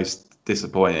think most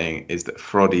disappointing is that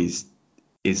Frodi's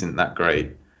isn't that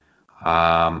great,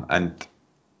 and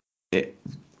it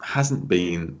hasn't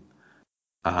been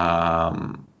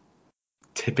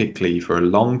typically for a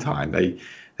long time.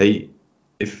 They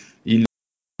if you look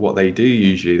at what they do,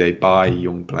 usually they buy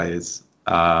young players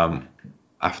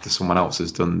after someone else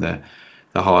has done the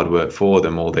hard work for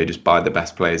them, or they just buy the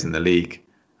best players in the league,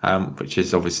 which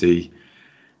is obviously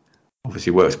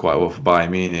works quite well for Bayern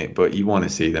Munich. But you want to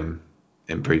see them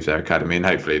improve their academy, and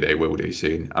hopefully they will do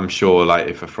soon. I'm sure, like,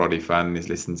 if a Frodi fan is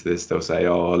listening to this, they'll say,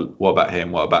 "Oh, what about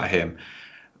him?"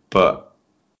 But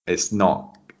it's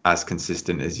not as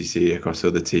consistent as you see across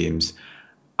other teams.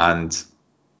 And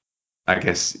I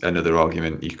guess another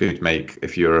argument you could make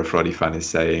if you're a Frodi fan is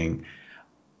saying,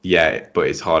 yeah, but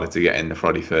it's harder to get in the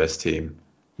Frodi first team,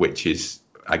 which is,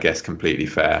 I guess, completely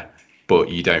fair. But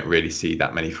you don't really see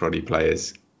that many Frodi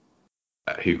players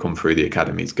who come through the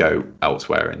academies go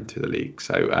elsewhere into the league.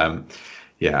 So I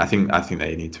think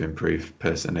they need to improve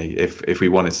personally. If we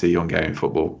want to see Hungarian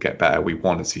football get better, we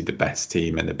want to see the best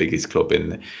team and the biggest club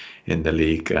in the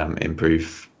league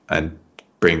improve and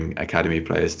bring academy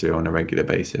players through on a regular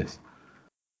basis.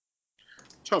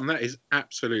 Tom, that is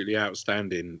absolutely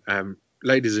outstanding.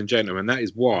 Ladies and gentlemen, that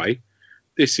is why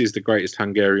this is the greatest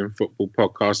Hungarian football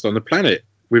podcast on the planet,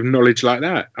 with knowledge like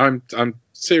that. I'm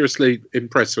seriously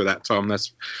impressed with that, Tom.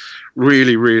 That's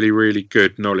really, really, really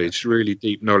good knowledge, really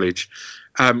deep knowledge.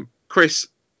 Chris,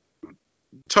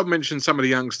 Tom mentioned some of the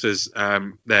youngsters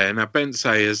there. Now,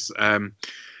 Bensay has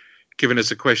given us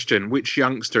a question. Which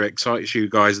youngster excites you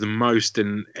guys the most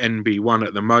in NB1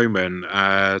 at the moment?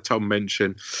 Tom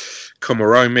mentioned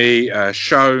Komaromi,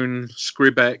 Schoen,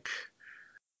 Skribek.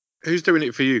 Who's doing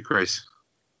it for you, Chris?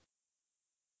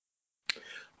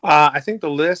 I think the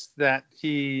list that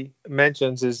he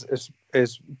mentions is a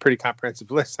pretty comprehensive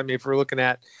list. I mean, if we're looking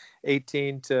at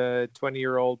 18 to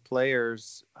 20-year-old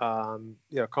players,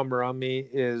 Komaromi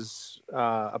is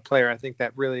a player I think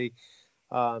that really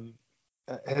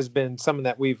has been someone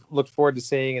that we've looked forward to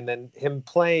seeing. And then him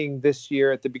playing this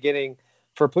year at the beginning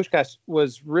for Puskás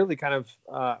was really kind of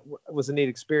was a neat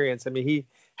experience. I mean, he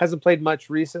hasn't played much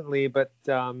recently, but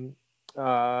those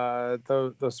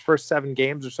first 7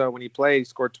 games or so when he played, he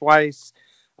scored twice.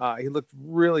 He looked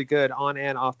really good on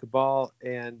and off the ball.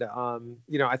 And,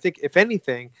 I think if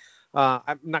anything,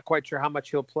 I'm not quite sure how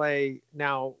much he'll play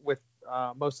now with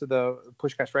most of the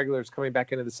Puskás regulars coming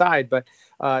back into the side, but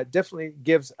definitely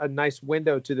gives a nice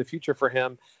window to the future for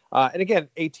him. And again,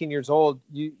 18 years old,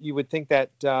 you would think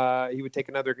that he would take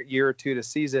another year or two to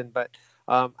season, but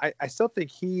I still think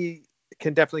he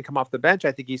can definitely come off the bench.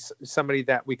 I think he's somebody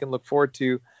that we can look forward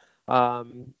to,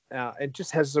 and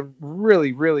just has a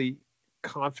really, really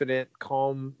confident,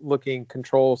 calm-looking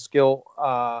control skill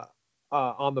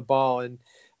on the ball, and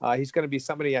he's going to be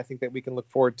somebody I think that we can look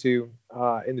forward to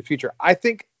in the future. I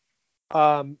think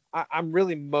I'm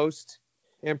really most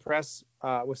impressed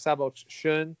with Szabolcs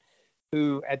Szön,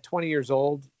 who at 20 years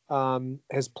old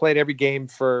has played every game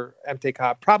for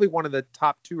MTK. Probably one of the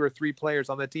top 2 or 3 players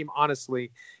on the team,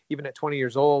 honestly, even at 20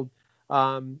 years old.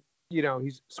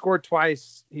 He's scored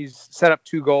twice. He's set up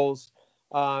 2 goals.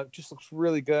 Just looks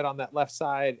really good on that left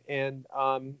side. And,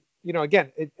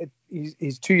 again,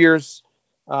 he's 2 years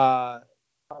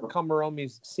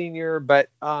Komoromi's senior, but,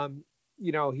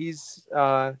 he's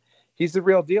the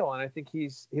real deal. And I think he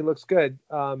looks good.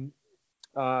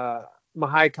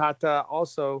 Mihai Kata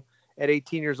also at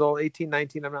 18 years old, 18,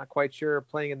 19, I'm not quite sure,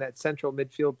 playing in that central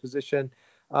midfield position.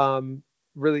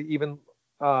 Really even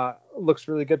looks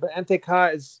really good. But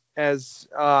MTK, as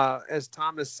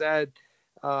Thomas said,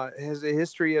 has a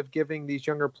history of giving these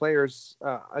younger players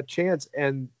a chance.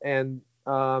 And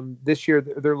this year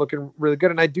they're looking really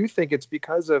good. And I do think it's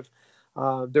because of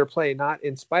their play, not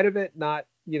in spite of it, not,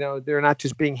 they're not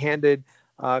just being handed,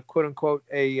 quote unquote,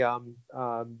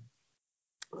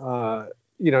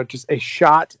 just a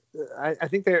shot. I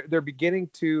think they're beginning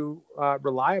to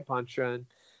rely upon Szön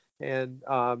and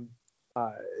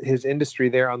his industry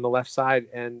there on the left side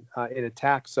and in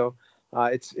attack. So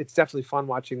it's definitely fun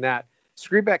watching that.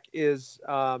 Skripek is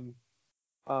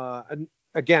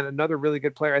again another really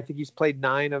good player. I think he's played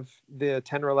 9 of the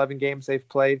 10 or 11 games they've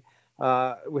played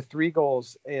with 3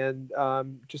 goals, and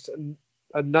just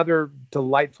another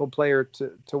delightful player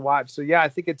to watch. So yeah, I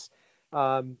think it's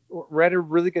we're at a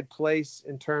really good place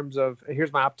in terms of,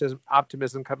 here's my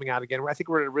optimism coming out again. I think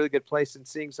we're at a really good place in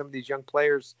seeing some of these young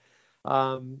players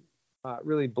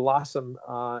really blossom.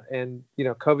 And,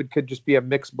 COVID could just be a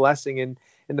mixed blessing in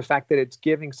the fact that it's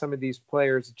giving some of these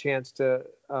players a chance to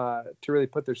really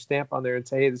put their stamp on there and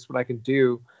say, hey, this is what I can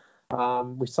do.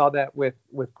 We saw that with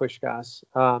Puskás.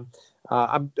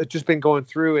 I've just been going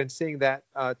through and seeing that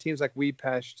teams like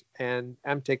Újpest and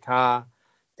MTK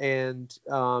and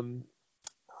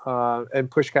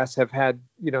Puskás have had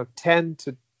 10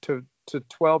 to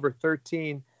 12 or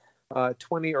 13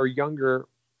 20 or younger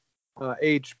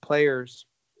age players,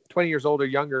 20 years old or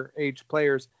younger age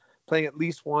players playing at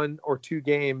least 1 or 2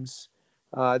 games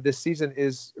this season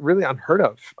is really unheard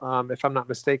of, if I'm not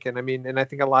mistaken. I mean, and I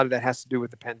think a lot of that has to do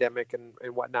with the pandemic and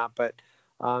whatnot, but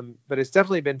it's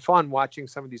definitely been fun watching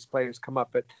some of these players come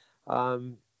up. But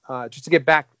just to get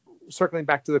back, circling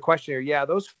back to the question here, yeah,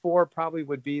 those 4 probably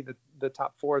would be the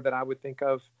top 4 that I would think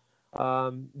of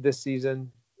this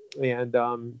season. And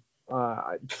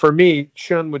for me,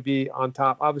 Szön would be on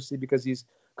top, obviously, because he's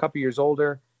a couple years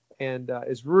older and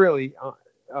is really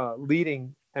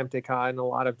leading MTK in a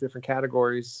lot of different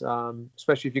categories,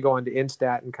 especially if you go into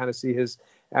Instat and kind of see his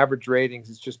average ratings.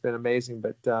 It's just been amazing.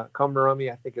 But Komoromi,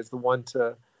 I think, is the one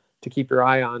to keep your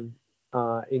eye on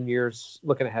in years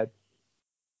looking ahead.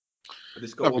 I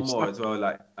just got one more as well.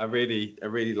 Like I really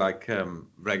like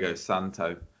Rego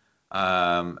Santo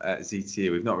at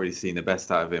ZTE. We've not really seen the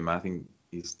best out of him. I think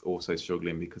he's also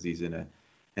struggling because he's in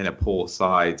a poor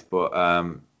side. But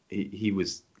he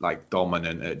was like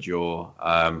dominant at Jaw.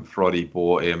 Frodi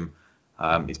bought him.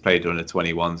 He's played under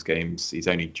 21s games. He's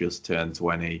only just turned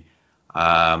 20.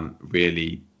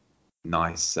 Really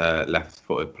nice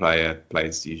left-footed player.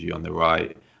 Plays usually on the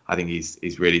right. I think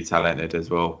he's really talented as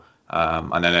well.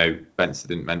 And I know Benson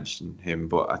didn't mention him,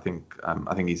 but I think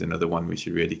he's another one we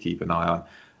should really keep an eye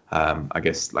on. I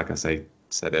guess, like I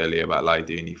said earlier about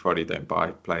Laiduni, Frodi don't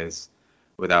buy players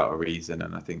without a reason,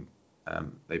 and I think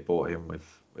they bought him with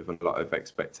a lot of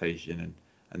expectation. And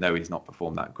I know he's not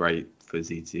performed that great for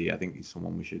ZT. I think he's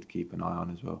someone we should keep an eye on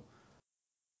as well.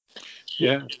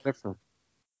 Yeah, definitely.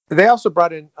 They also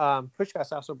brought in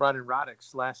Puskás also brought in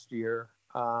Radix last year.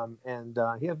 And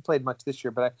he hasn't played much this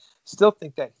year, but I still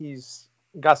think that he's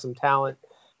got some talent,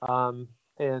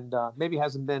 and maybe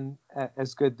hasn't been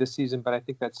as good this season. But I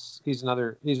think he's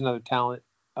another talent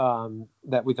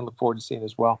that we can look forward to seeing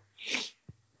as well.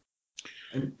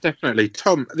 Definitely,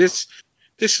 Tom. This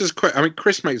is quite. I mean,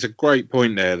 Chris makes a great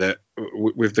point there that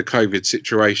with the COVID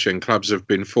situation, clubs have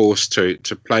been forced to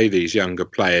play these younger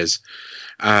players.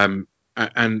 And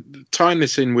tying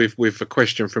this in with a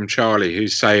question from Charlie,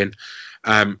 who's saying,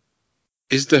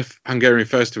 is the Hungarian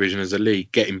First Division as a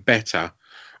league getting better,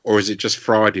 or is it just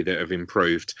Friday that have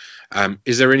improved?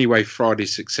 Is there any way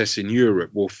Friday's success in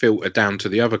Europe will filter down to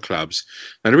the other clubs?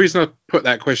 And the reason I put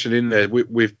that question in there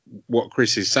with what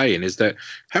Chris is saying is that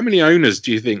how many owners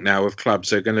do you think now of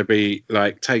clubs are going to be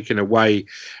like taking away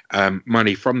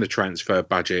money from the transfer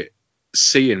budget,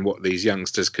 seeing what these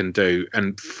youngsters can do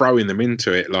and throwing them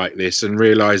into it like this and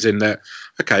realizing that,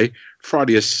 okay,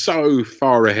 Friday is so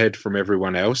far ahead from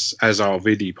everyone else, as are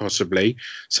Vidi possibly,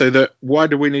 so that why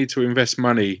do we need to invest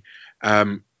money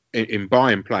in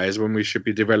buying players when we should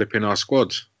be developing our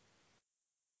squads?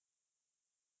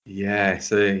 Yeah,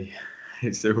 so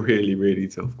it's a really, really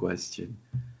tough question,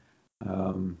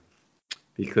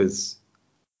 because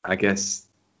I guess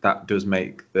that does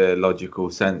make the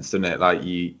logical sense, doesn't it? Like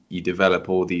you develop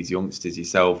all these youngsters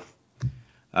yourself.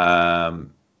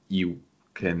 You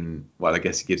can, well, I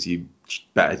guess it gives you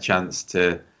better chance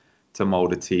to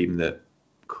mold a team that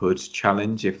could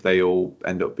challenge if they all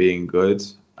end up being good.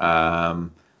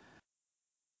 And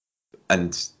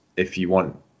if you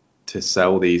want to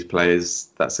sell these players,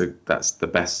 that's the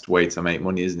best way to make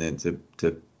money, isn't it?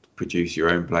 To produce your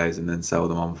own players and then sell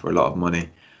them on for a lot of money.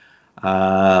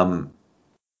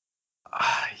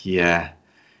 Yeah,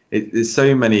 there's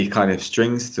so many kind of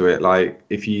strings to it. Like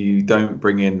if you don't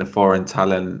bring in the foreign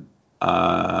talent,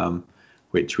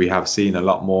 which we have seen a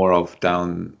lot more of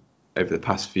down over the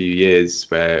past few years,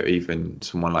 where even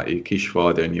someone like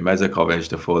Kishvarda and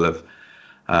Mezakov are full of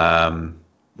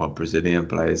Brazilian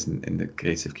players in the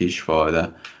case of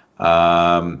Kishvarda,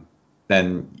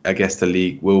 then I guess the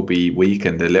league will be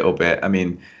weakened a little bit. I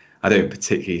mean, I don't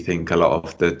particularly think a lot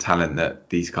of the talent that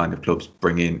these kind of clubs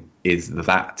bring in is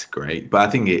that great, but I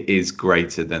think it is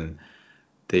greater than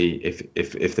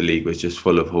if the league was just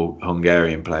full of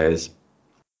Hungarian players.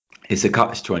 It's a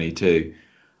catch-22.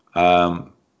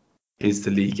 Is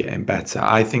the league getting better?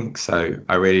 I think so.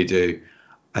 I really do.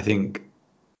 I think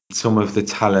some of the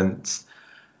talents.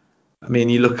 I mean,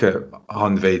 you look at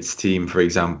Honved's team, for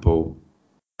example,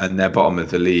 and they're bottom of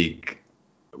the league,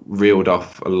 reeled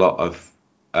off a lot of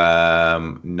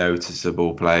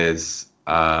noticeable players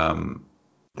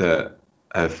that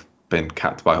have been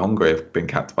capped by Hungary, have been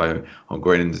capped by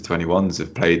Hungarian under-21s,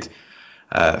 have played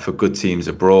for good teams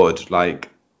abroad. Like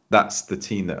that's the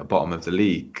team that are bottom of the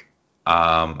league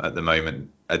at the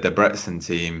moment. The Debrecen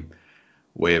team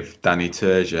with Dani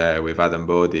Turge, with Adam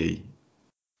Bodhi,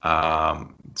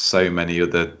 so many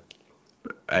other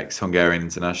ex-Hungarian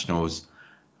internationals,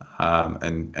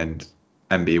 and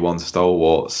MB1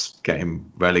 stalwarts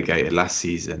getting relegated last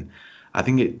season. I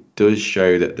think it does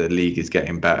show that the league is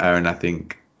getting better, and I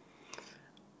think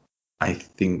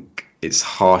it's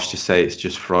harsh to say it's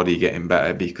just Frodi getting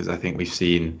better, because I think it's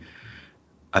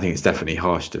definitely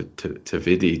harsh to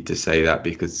Vidi to say that,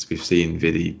 because we've seen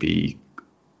Vidi be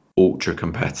ultra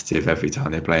competitive every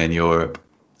time they play in Europe.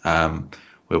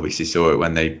 We obviously saw it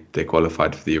when they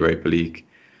qualified for the Europa League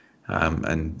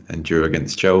and drew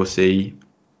against Chelsea.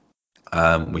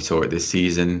 We saw it this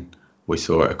season. We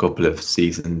saw it a couple of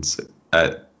seasons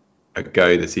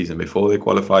ago, the season before they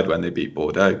qualified, when they beat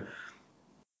Bordeaux.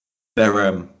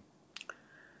 They're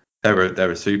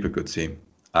a super good team,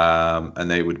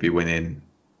 and they would be winning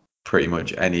pretty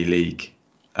much any league,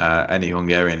 any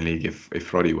Hungarian league if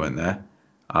Frodi weren't there.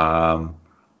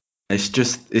 It's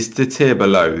the tier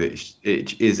below that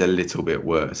it is a little bit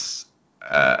worse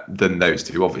than those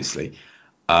two, obviously.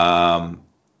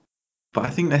 But I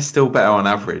think they're still better on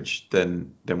average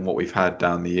than what we've had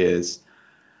down the years.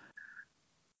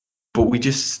 But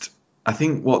I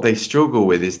think what they struggle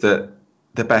with is that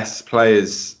the best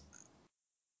players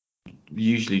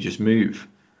usually just move.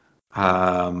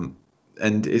 And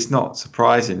it's not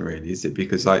surprising, really, is it?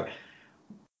 Because look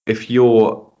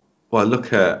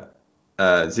at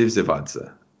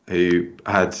Zivzivadze, who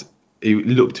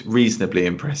looked reasonably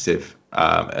impressive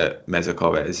at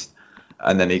Mezakov,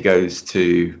 and then he goes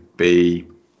to be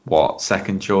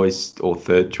second choice or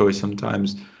third choice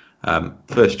sometimes,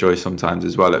 first choice sometimes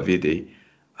as well at Vidi.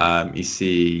 You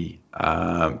see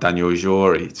Daniel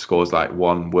Jory scores like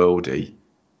one worldie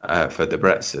for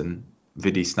Debrecen.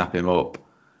 Vidi snap him up.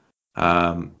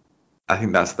 I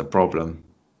think that's the problem,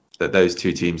 that those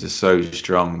two teams are so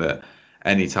strong that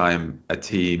anytime a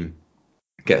team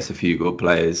gets a few good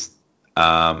players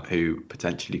who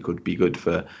potentially could be good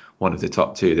for one of the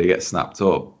top two, they get snapped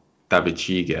up. David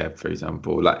Shiger, for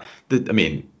example. I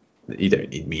mean, you don't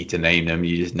need me to name them;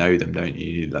 you just know them, don't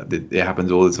you? It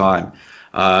happens all the time.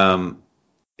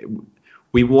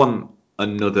 We want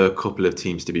another couple of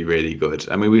teams to be really good.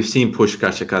 I mean, we've seen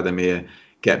Puskás Academia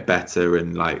get better,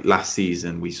 and last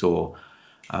season we saw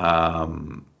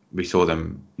them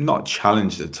not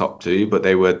challenge the top two, but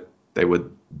they were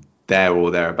there or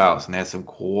thereabouts, and they had some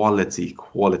quality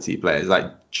players like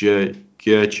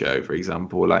Gurcho, for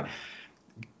example. Like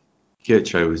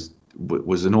Gurcho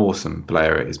was an awesome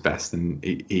player at his best, and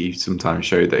he sometimes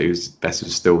showed that his best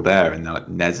was still there, and like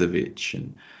Nezovic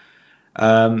and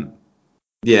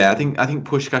yeah, I think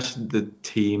Puskás is the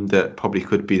team that probably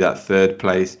could be that third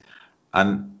place,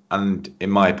 and in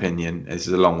my opinion, this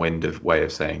is a long-winded way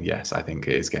of saying yes, I think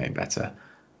it is getting better.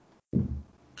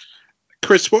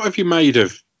 Chris, what have you made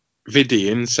of Vidi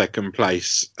in second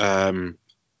place at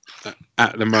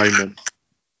the moment?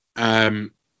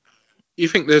 You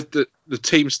think the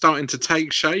team's starting to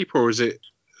take shape, or is it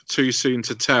too soon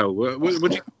to tell?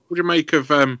 What do you make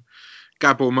of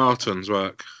Gabor Martin's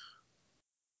work?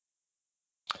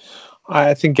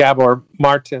 I think Gabor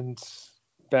Martin's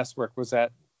best work was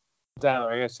at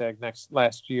Zalaegerszeg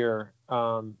last year.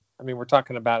 I mean, we're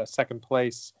talking about a second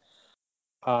place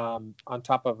on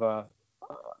top of a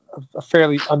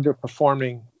fairly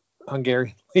underperforming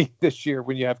Hungarian league this year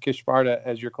when you have Kisvárda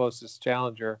as your closest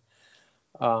challenger.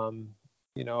 I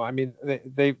mean,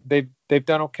 they've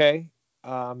done okay.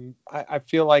 I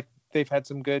feel like they've had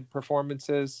some good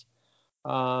performances.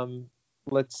 The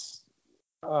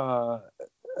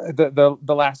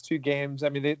last two games, I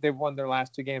mean, they've won their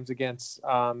last two games against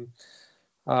Diaz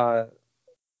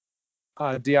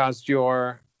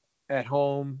Dior at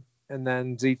home, and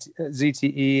then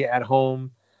ZTE at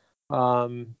home.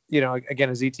 Again,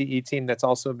 a ZTE team that's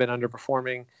also been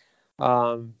underperforming.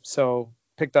 So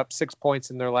picked up 6 points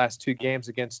in their last two games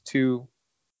against two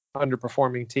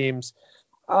underperforming teams.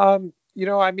 I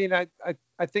mean, I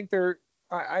think the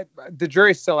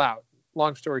jury's still out.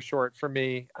 Long story short, for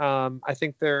me, I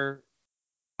think they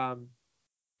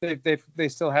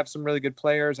still have some really good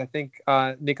players. I think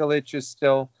Nikolic is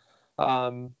still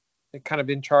kind of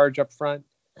in charge up front.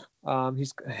 He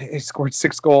scored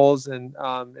 6 goals and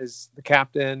is the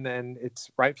captain, and it's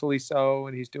rightfully so,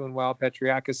 and he's doing well.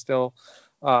 Petriak is still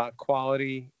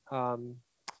quality.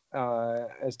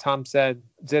 As Tom said,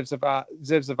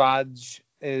 Zivzavadj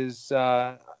is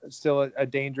still a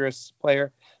dangerous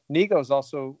player. Nigo is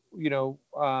also, a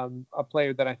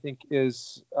player that I think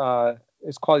is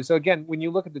quality. So again, when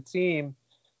you look at the team,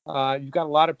 you've got a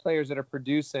lot of players that are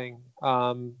producing.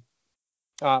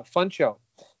 Funcho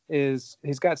he's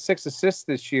got 6 assists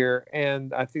this year,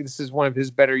 and I think this is one of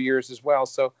his better years as well.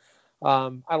 So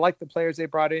I like the players they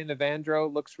brought in.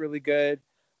 Evandro looks really good.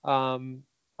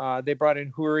 They brought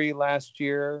in Huri last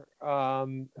year,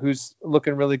 who's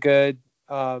looking really good.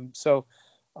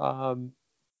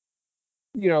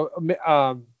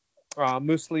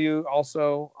 Musliu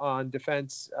also on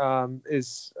defense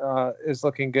is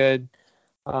looking good.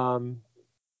 I mean,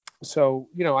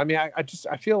 I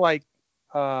feel like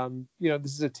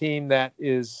this is a team that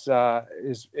is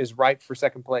ripe for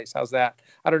second place. How's that?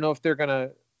 I don't know if they're gonna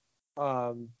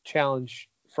challenge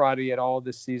Fradi at all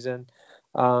this season.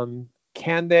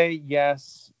 Can they?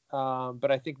 Yes,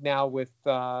 but I think now with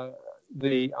the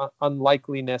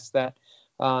unlikeliness that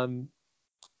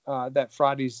that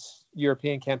Fradi's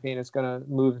European campaign is going to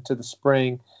move into the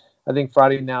spring, I think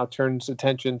Fradi now turns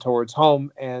attention towards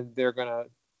home, and they're going to.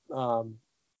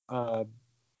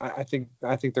 I think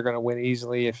they're going to win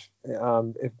easily. If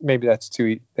maybe that's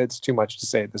too much to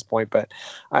say at this point, but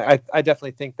I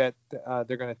definitely think that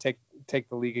they're going to take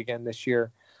the league again this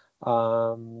year.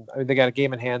 I mean, they got a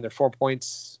game in hand. They're 4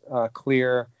 points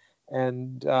clear,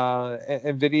 and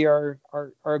Vidi are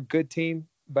a good team,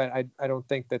 but I don't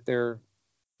think that they're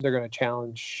going to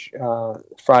challenge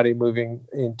Fradi moving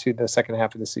into the second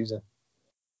half of the season.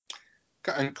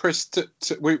 And Chris,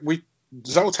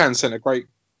 Zoltan sent a great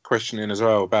question in as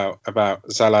well about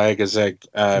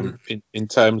Zalaegerszeg in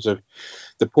terms of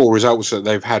the poor results that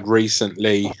they've had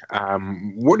recently.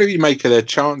 What do you make of their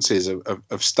chances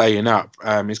of staying up?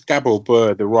 Is Gabor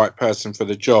Bur the right person for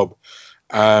the job?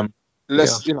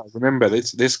 Remember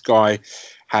this guy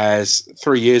has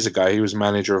 3 years ago he was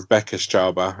manager of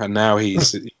Beckerstjaba, and now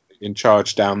he's in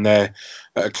charge down there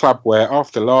at a club where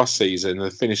after last season,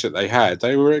 the finish that they had,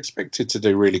 they were expected to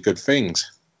do really good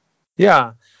things.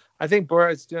 Yeah. I think Bor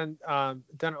has done an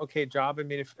okay job. I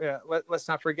mean, let's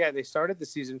not forget they started the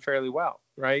season fairly well,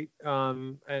 right?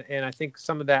 And I think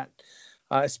some of that,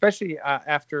 especially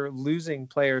after losing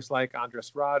players like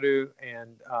Andres Radu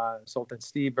and Zoltan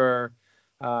Stieber,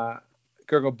 Gergo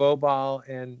Bobal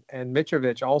and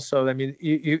Mitrovic. Also, I mean,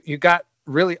 you got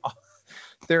really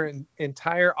their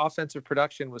entire offensive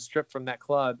production was stripped from that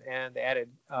club, and they added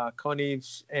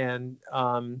Koniv and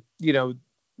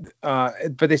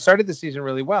but they started the season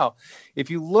really well.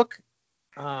 If you look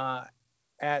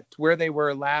at where they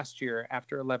were last year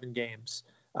after 11 games,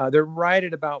 they're right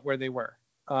at about where they were.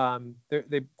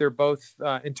 they're both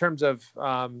in terms of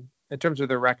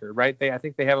their record, right? I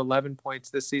think they have 11 points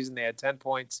this season. They had 10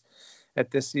 points at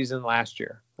this season last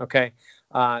year. Okay,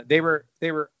 they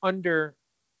were under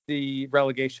the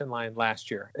relegation line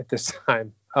last year at this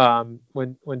time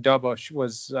when Dobos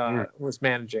was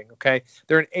managing. Okay,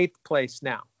 they're in 8th place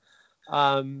now.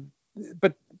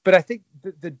 But I think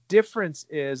the difference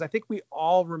is, I think we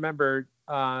all remember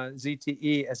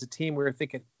ZTE as a team. We were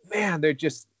thinking, man,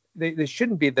 they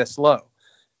shouldn't be this low.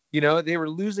 They were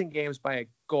losing games by a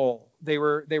goal. They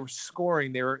were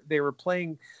scoring. They were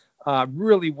playing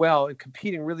really well and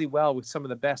competing really well with some of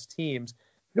the best teams.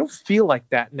 You don't feel like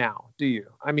that now, do you?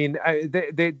 I mean,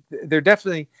 they're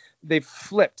definitely, they've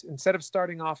flipped. Instead of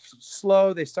starting off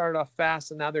slow, they started off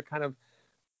fast, and now they're kind of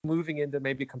moving into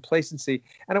maybe complacency.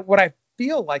 And what I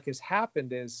feel like has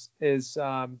happened is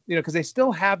because they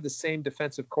still have the same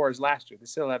defensive core as last year. They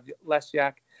still have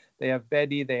Lesiak, they have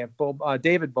Bedi, they have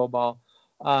David Bobal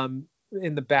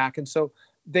in the back, and so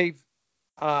they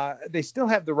still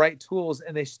have the right tools,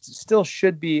 and they still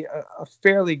should be a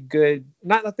fairly good.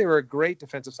 Not that they were a great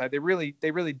defensive side. They really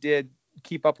did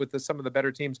keep up with some of the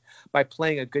better teams by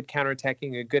playing a good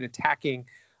counterattacking, a good attacking,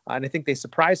 and I think they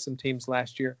surprised some teams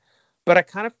last year. But I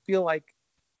kind of feel like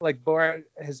Boer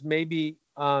has maybe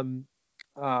I don't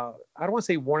want to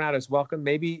say worn out his welcome.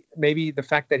 Maybe the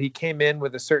fact that he came in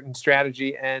with a certain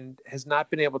strategy and has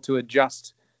not been able to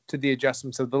adjust to the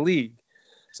adjustments of the league.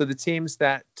 So the teams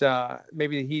that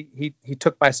maybe he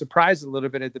took by surprise a little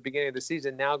bit at the beginning of the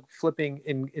season, now flipping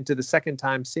into the second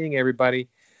time, seeing everybody,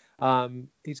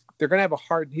 he's going to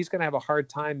have a hard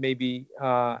time maybe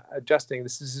adjusting.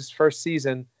 This is his first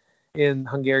season in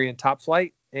Hungarian top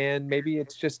flight, and maybe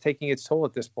it's just taking its toll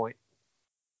at this point.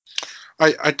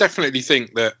 I definitely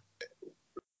think that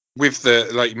with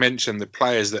like you mentioned, the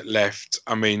players that left,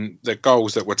 I mean, the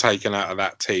goals that were taken out of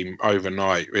that team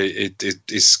overnight, it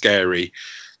is scary.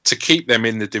 To keep them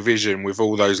in the division with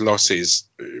all those losses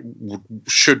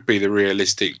should be the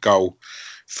realistic goal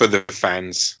for the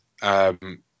fans.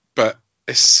 But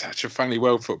it's such a funny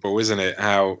world, football, isn't it?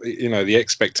 How, the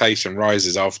expectation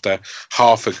rises after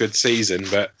half a good season,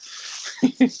 but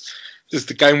just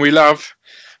the game we love.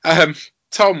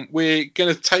 Tom, we're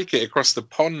going to take it across the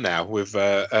pond now with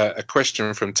a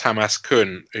question from Tamas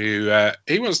Kun, who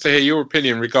he wants to hear your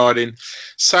opinion regarding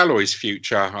Saloy's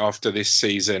future after this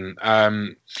season.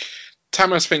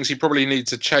 Tamas thinks he probably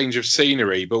needs a change of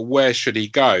scenery, but where should he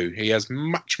go? He has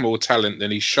much more talent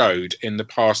than he showed in the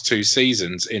past 2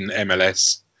 seasons in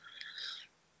MLS.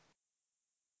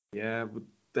 Yeah, would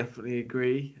definitely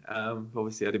agree.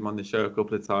 Obviously, I had him on the show a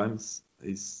couple of times.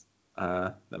 He's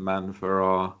the man for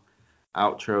our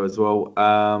outro as well,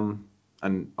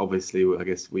 and obviously I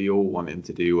guess we all want him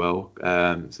to do well.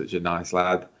 Such a nice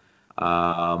lad,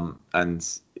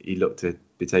 and he looked to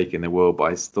be taking the world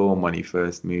by storm when he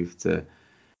first moved to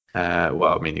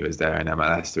he was there in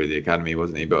MLS through the academy,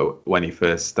 wasn't he? But when he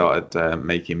first started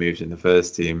making moves in the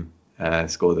first team,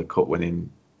 scored the cup winning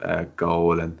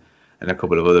goal and a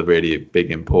couple of other really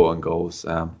big important goals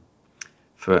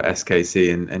for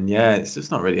SKC, and yeah, it's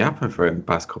just not really happened for him the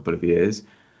past couple of years.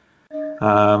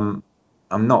 I'm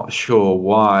not sure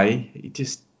why. He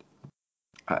just,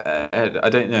 I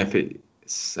don't know if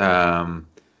it's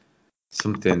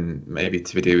something maybe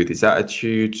to do with his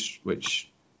attitude,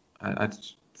 which I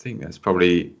think that's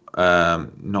probably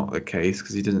not the case,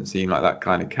 because he doesn't seem like that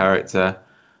kind of character.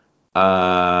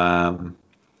 But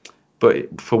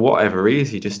for whatever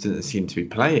reason, he just doesn't seem to be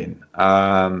playing.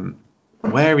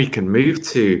 Where he can move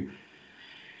to,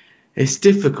 it's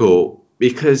difficult,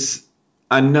 because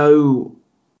I know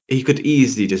he could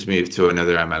easily just move to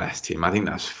another MLS team. I think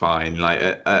that's fine. Like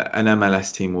an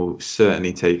MLS team will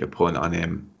certainly take a punt on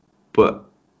him, but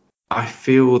I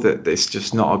feel that it's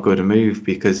just not a good move,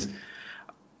 because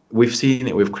we've seen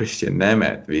it with Christian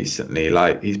Nemeth recently.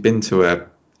 Like, he's been to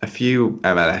a few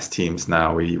MLS teams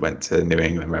now. He went to New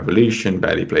England Revolution,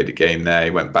 barely played a game there.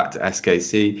 He went back to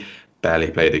SKC,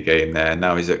 barely played a game there.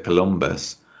 Now he's at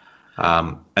Columbus,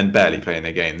 and barely playing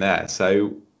a game there.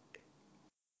 So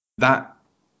that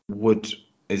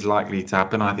is likely to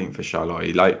happen, I think, for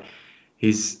Saloy. Like,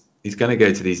 he's going to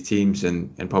go to these teams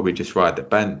and probably just ride the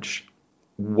bench.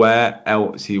 Where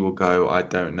else he will go, I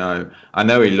don't know. I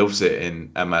know he loves it in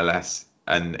MLS,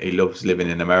 and he loves living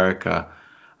in America.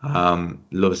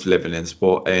 Loves living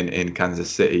in Kansas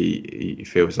City. He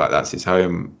feels like that's his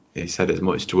home. He said as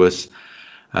much to us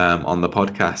on the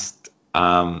podcast.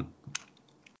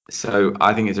 So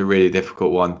I think it's a really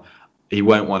difficult one. He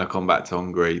won't want to come back to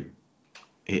Hungary.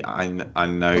 I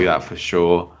know that for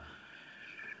sure.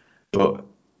 But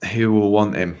who will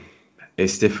want him?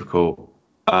 It's difficult.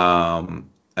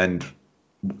 And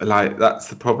like that's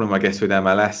the problem, I guess, with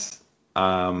MLS.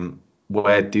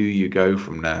 Where do you go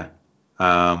from there?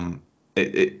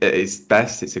 It's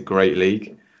best. It's a great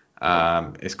league.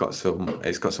 It's got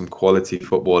some quality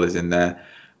footballers in there,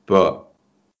 but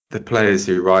the players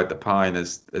who ride the pine,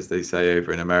 as they say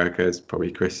over in America, as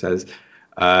probably Chris says,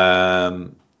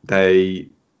 they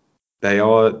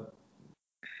are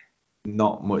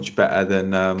not much better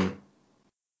than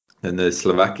the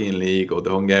Slovakian league or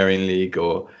the Hungarian league,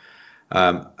 or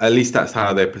at least that's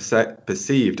how they're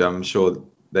perceived. I'm sure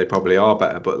they probably are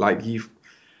better, but like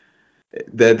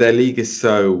their league is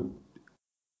so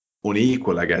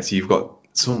unequal, I guess. You've got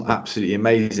some absolutely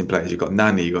amazing players. You've got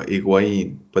Nani, you've got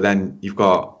Higuain, but then you've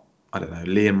got, I don't know,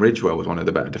 Liam Ridgewell was one of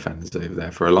the better defenders over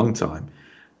there for a long time,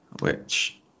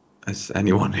 which, as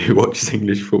anyone who watches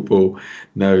English football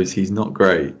knows, he's not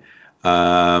great.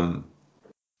 And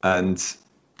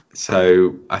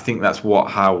so I think that's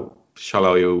how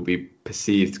Shalhoub will be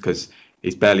perceived, because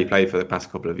he's barely played for the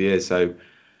past couple of years. So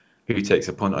who takes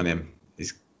a punt on him?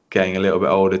 He's getting a little bit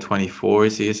older, 24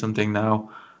 is he or something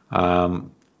now?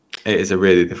 It is a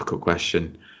really difficult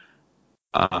question,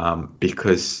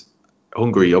 because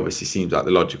Hungary obviously seems like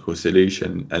the logical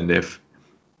solution, and if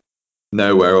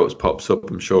nowhere else pops up,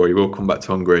 I'm sure he will come back to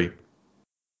Hungary.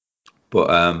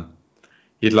 But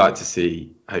you'd like to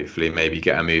see, hopefully, maybe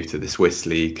get a move to the Swiss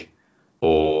league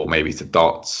or maybe to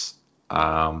Dots.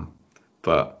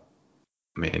 But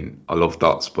I mean, I love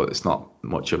Dots, but it's not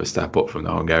much of a step up from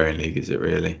the Hungarian league, is it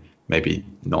really? Maybe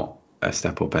not a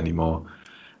step up anymore.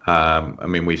 I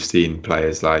mean, we've seen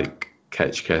players like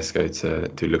Ketchkes go to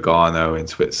Lugano in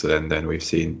Switzerland, and we've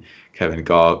seen Kevin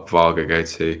Varga go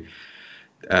to,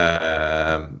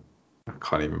 I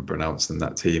can't even pronounce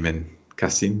that team in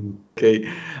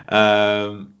Helsinki.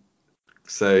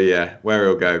 So yeah, where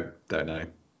he'll go, don't know.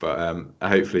 But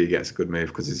hopefully he gets a good move,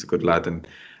 because he's a good lad, and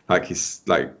like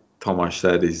Tomasz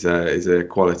said, he's a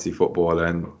quality footballer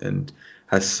and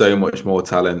has so much more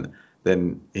talent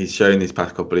than he's shown these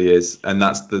past couple of years, and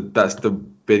that's the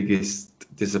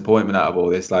biggest disappointment out of all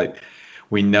this. Like,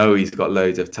 we know he's got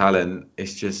loads of talent.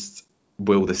 It's just,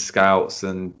 will the scouts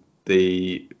and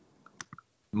the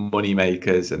money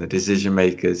makers and the decision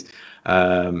makers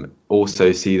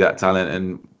also see that talent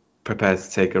and prepare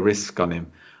to take a risk on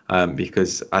him?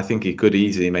 Because I think he could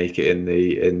easily make it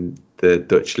in the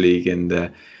Dutch league, in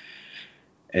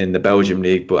the Belgium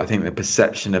league, but I think the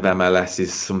perception of MLS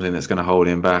is something that's going to hold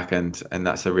him back, and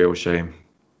that's a real shame.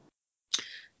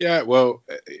 Yeah, well,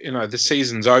 the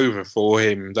season's over for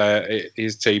him.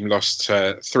 His team lost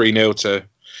 3-0 to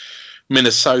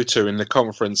Minnesota in the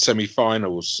conference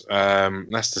semi-finals.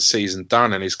 That's the season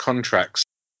done, and his contract's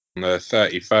on the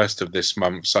 31st of this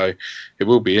month, so it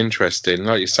will be interesting.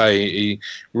 Like you say, he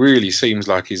really seems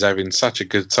like he's having such a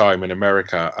good time in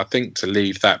America. I think to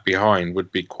leave that behind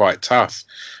would be quite tough.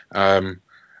 And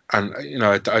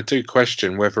I do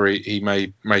question whether he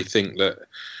may think that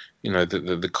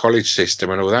the college system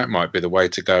and all that might be the way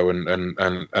to go, and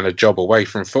a job away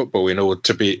from football in order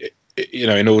to be,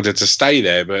 in order to stay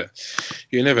there. But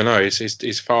you never know.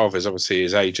 His father's obviously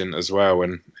his agent as well,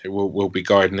 and we'll be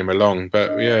guiding him along.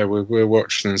 But yeah, we'll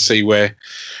watch and see where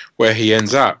he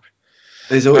ends up.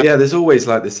 There's always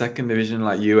like the second division,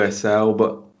 like USL,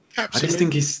 but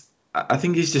absolutely. I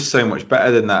think he's just so much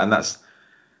better than that, and that's.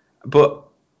 But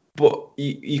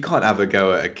you can't have a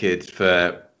go at a kid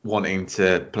for wanting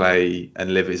to play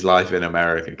and live his life in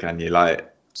America, can you?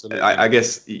 Like, I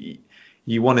guess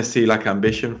you want to see like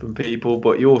ambition from people,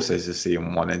 but you also just see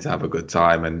them wanting to have a good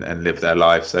time and live their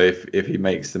life. So if he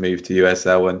makes the move to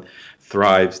USL and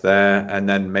thrives there, and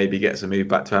then maybe gets a move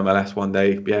back to MLS one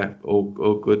day, yeah, all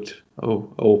good,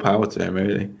 all power to him,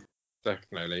 really.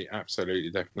 Definitely, absolutely,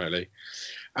 definitely.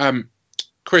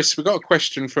 Chris, we've got a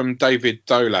question from David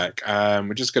Dolak.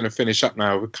 We're just going to finish up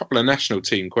now with a couple of national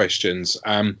team questions.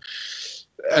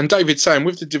 And David's saying,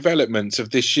 with the development of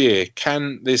this year,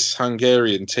 can this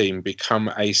Hungarian team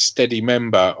become a steady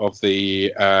member of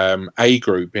the A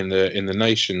group in the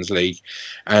Nations League,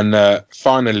 and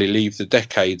finally leave the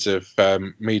decades of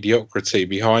mediocrity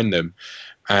behind them?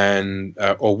 And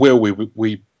or will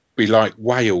we be like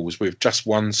Wales with just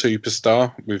one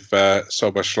superstar, with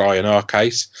Szoboszlai in our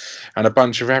case, and a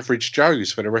bunch of average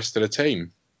Joes for the rest of the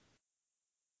team?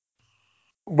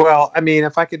 Well, I mean,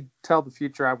 if I could tell the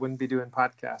future, I wouldn't be doing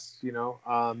podcasts,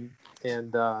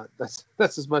 and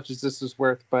that's as much as this is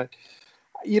worth. But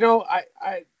I'd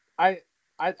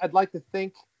like to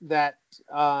think that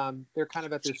they're kind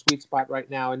of at their sweet spot right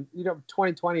now, and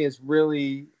 2020 has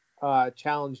really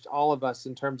challenged all of us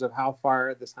in terms of how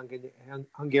far this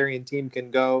Hungarian team can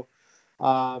go.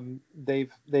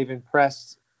 They've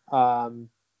impressed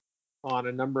on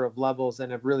a number of levels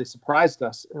and have really surprised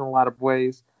us in a lot of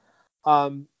ways.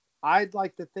 I'd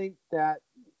like to think that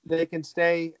they can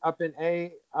stay up in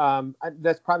A.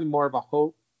 That's probably more of a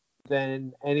hope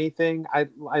than anything. I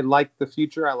like the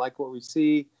future. I like what we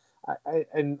see.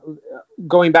 And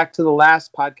going back to the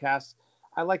last podcast,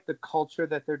 I like the culture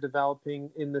that they're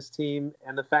developing in this team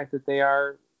and the fact that they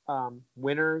are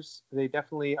winners. They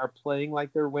definitely are playing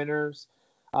like they're winners,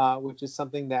 which is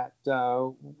something that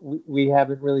we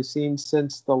haven't really seen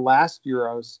since the last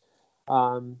Euros.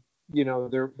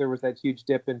 There was that huge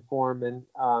dip in form and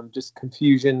just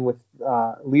confusion with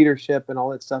leadership and all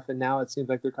that stuff. And now it seems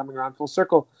like they're coming around full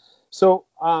circle. So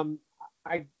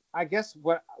I guess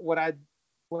what I'd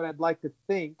like to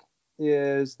think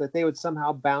is that they would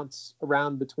somehow bounce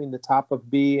around between the top of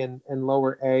B and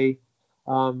lower A.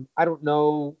 I don't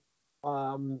know.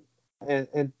 I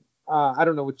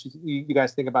don't know what you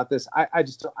guys think about this. I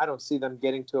don't see them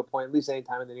getting to a point, at least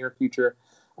anytime in the near future,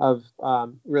 of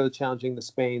really challenging the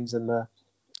Spains and the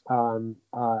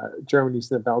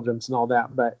Germanys and the Belgiums and all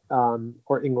that, but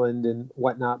or England and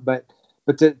whatnot. But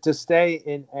to stay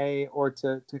in A or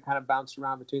to kind of bounce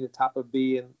around between the top of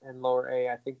B and lower A,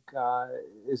 I think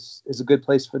is a good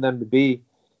place for them to be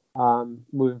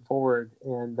moving forward.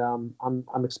 And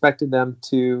I'm expecting them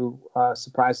to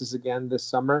surprise us again this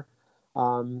summer.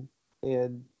 But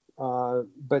I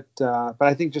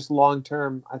think just long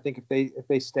term, I think if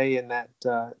they stay in that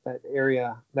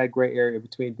area, that gray area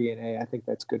between B and A, I think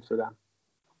that's good for them.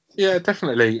 Yeah,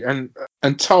 definitely. And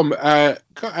Tom, got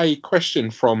a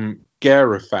question from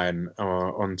Garafan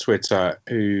on Twitter,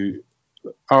 who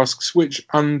asks which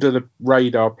under the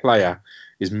radar player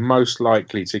is most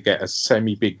likely to get a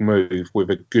semi-big move with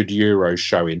a good Euro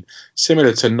showing,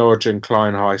 similar to Nodge and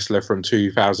Kleinheisler from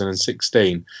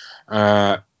 2016.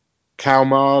 Kalmar,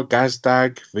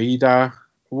 Gazdag, Vida.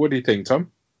 What do you think, Tom?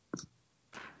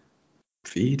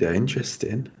 Vida,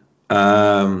 interesting.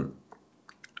 I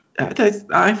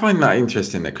find that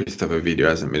interesting that Christopher Vida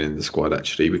hasn't been in the squad,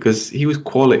 actually, because he was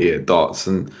quality at Dots,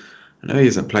 and I know he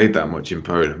hasn't played that much in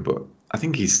Poland, but I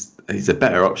think he's a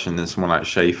better option than someone like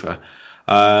Schaefer.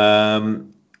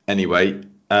 Anyway,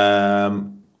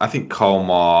 I think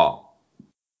Kalmar,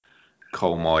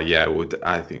 would,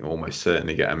 I think, almost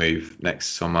certainly get a move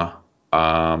next summer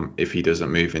if he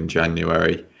doesn't move in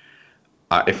January.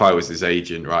 If I was his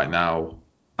agent right now,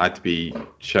 I'd be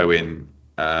showing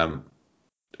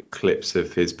clips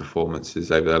of his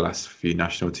performances over the last few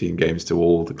national team games to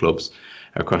all the clubs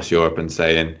across Europe and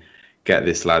saying, get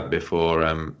this lad before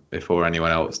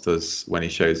anyone else does when he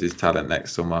shows his talent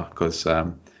next summer, because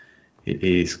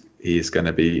he's going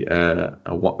to be a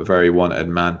very wanted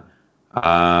man.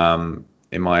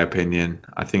 In my opinion,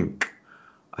 I think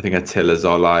Attila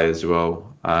Zolai as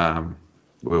well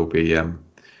will be a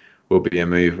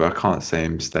move. I can't see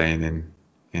him staying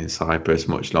in Cyprus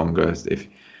much longer.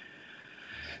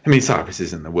 Cyprus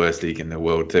isn't the worst league in the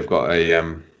world. They've got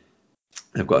a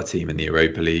team in the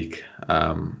Europa League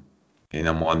in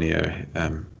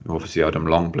Omonia. Obviously Adam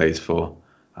Long plays for.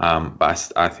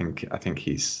 But I think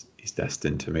he's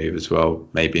destined to move as well.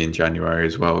 Maybe in January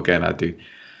as well. Again, I do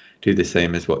the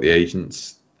same as what the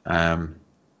agents of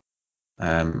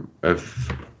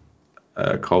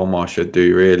Colmar should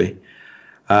do, really.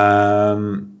 I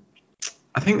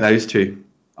think those two.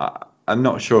 I'm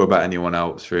not sure about anyone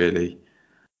else, really.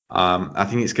 I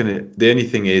think the only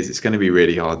thing is it's going to be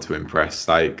really hard to impress.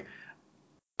 Like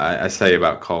I say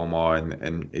about Colmar,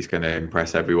 and he's going to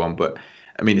impress everyone, but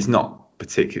I mean, it's not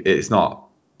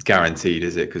guaranteed,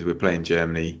 is it? Because we're playing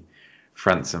Germany,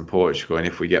 France and Portugal, and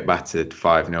if we get battered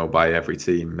 5-0 by every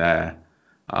team there,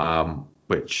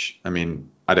 which, I mean,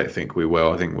 I don't think we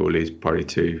will. I think we'll lose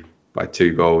probably by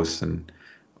 2 goals and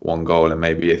 1 goal and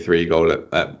maybe a 3 goal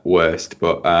at worst.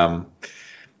 But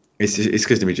it's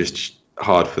going to be just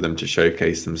hard for them to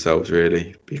showcase themselves,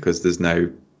 really, because there's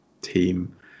no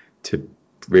team to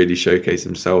really showcase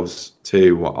themselves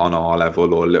to on our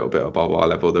level or a little bit above our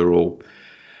level. They're all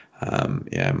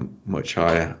much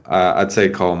higher. I'd say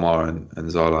Kalmar and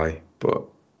Zolai, but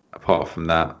apart from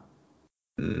that,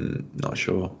 not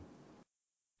sure.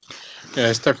 Yeah,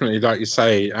 it's definitely like you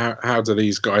say. How do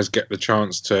these guys get the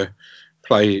chance to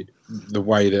play the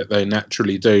way that they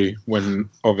naturally do when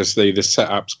obviously the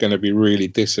setup's going to be really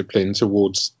disciplined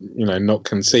towards, not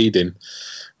conceding?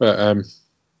 But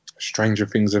stranger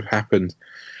things have happened.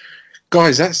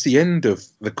 Guys, that's the end of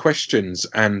the questions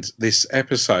and this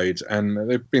episode. And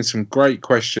there have been some great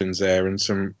questions there and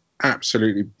some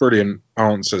absolutely brilliant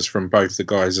answers from both the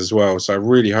guys as well. So I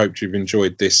really hope you've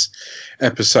enjoyed this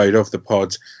episode of the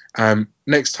pod.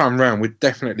 Next time round, we're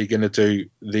definitely going to do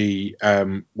the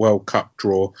World Cup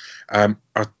draw. I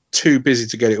too busy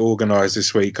to get it organised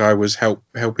this week. I was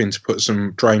helping to put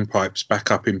some drain pipes back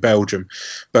up in Belgium,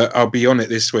 but I'll be on it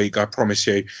this week, I promise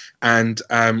you. And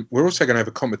we're also going to have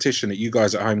a competition that you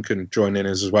guys at home can join in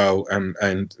as well.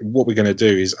 And what we're going to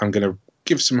do is I'm going to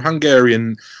give some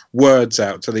Hungarian words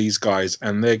out to these guys,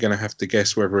 and they're going to have to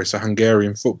guess whether it's a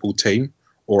Hungarian football team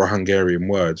or a Hungarian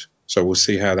word. So we'll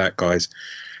see how that goes.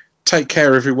 Take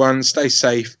care, everyone. Stay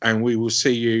safe, and we will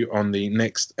see you on the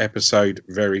next episode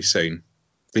very soon.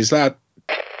 Vislad.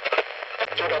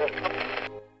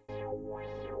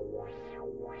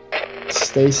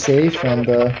 Stay safe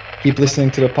and keep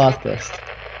listening to the podcast.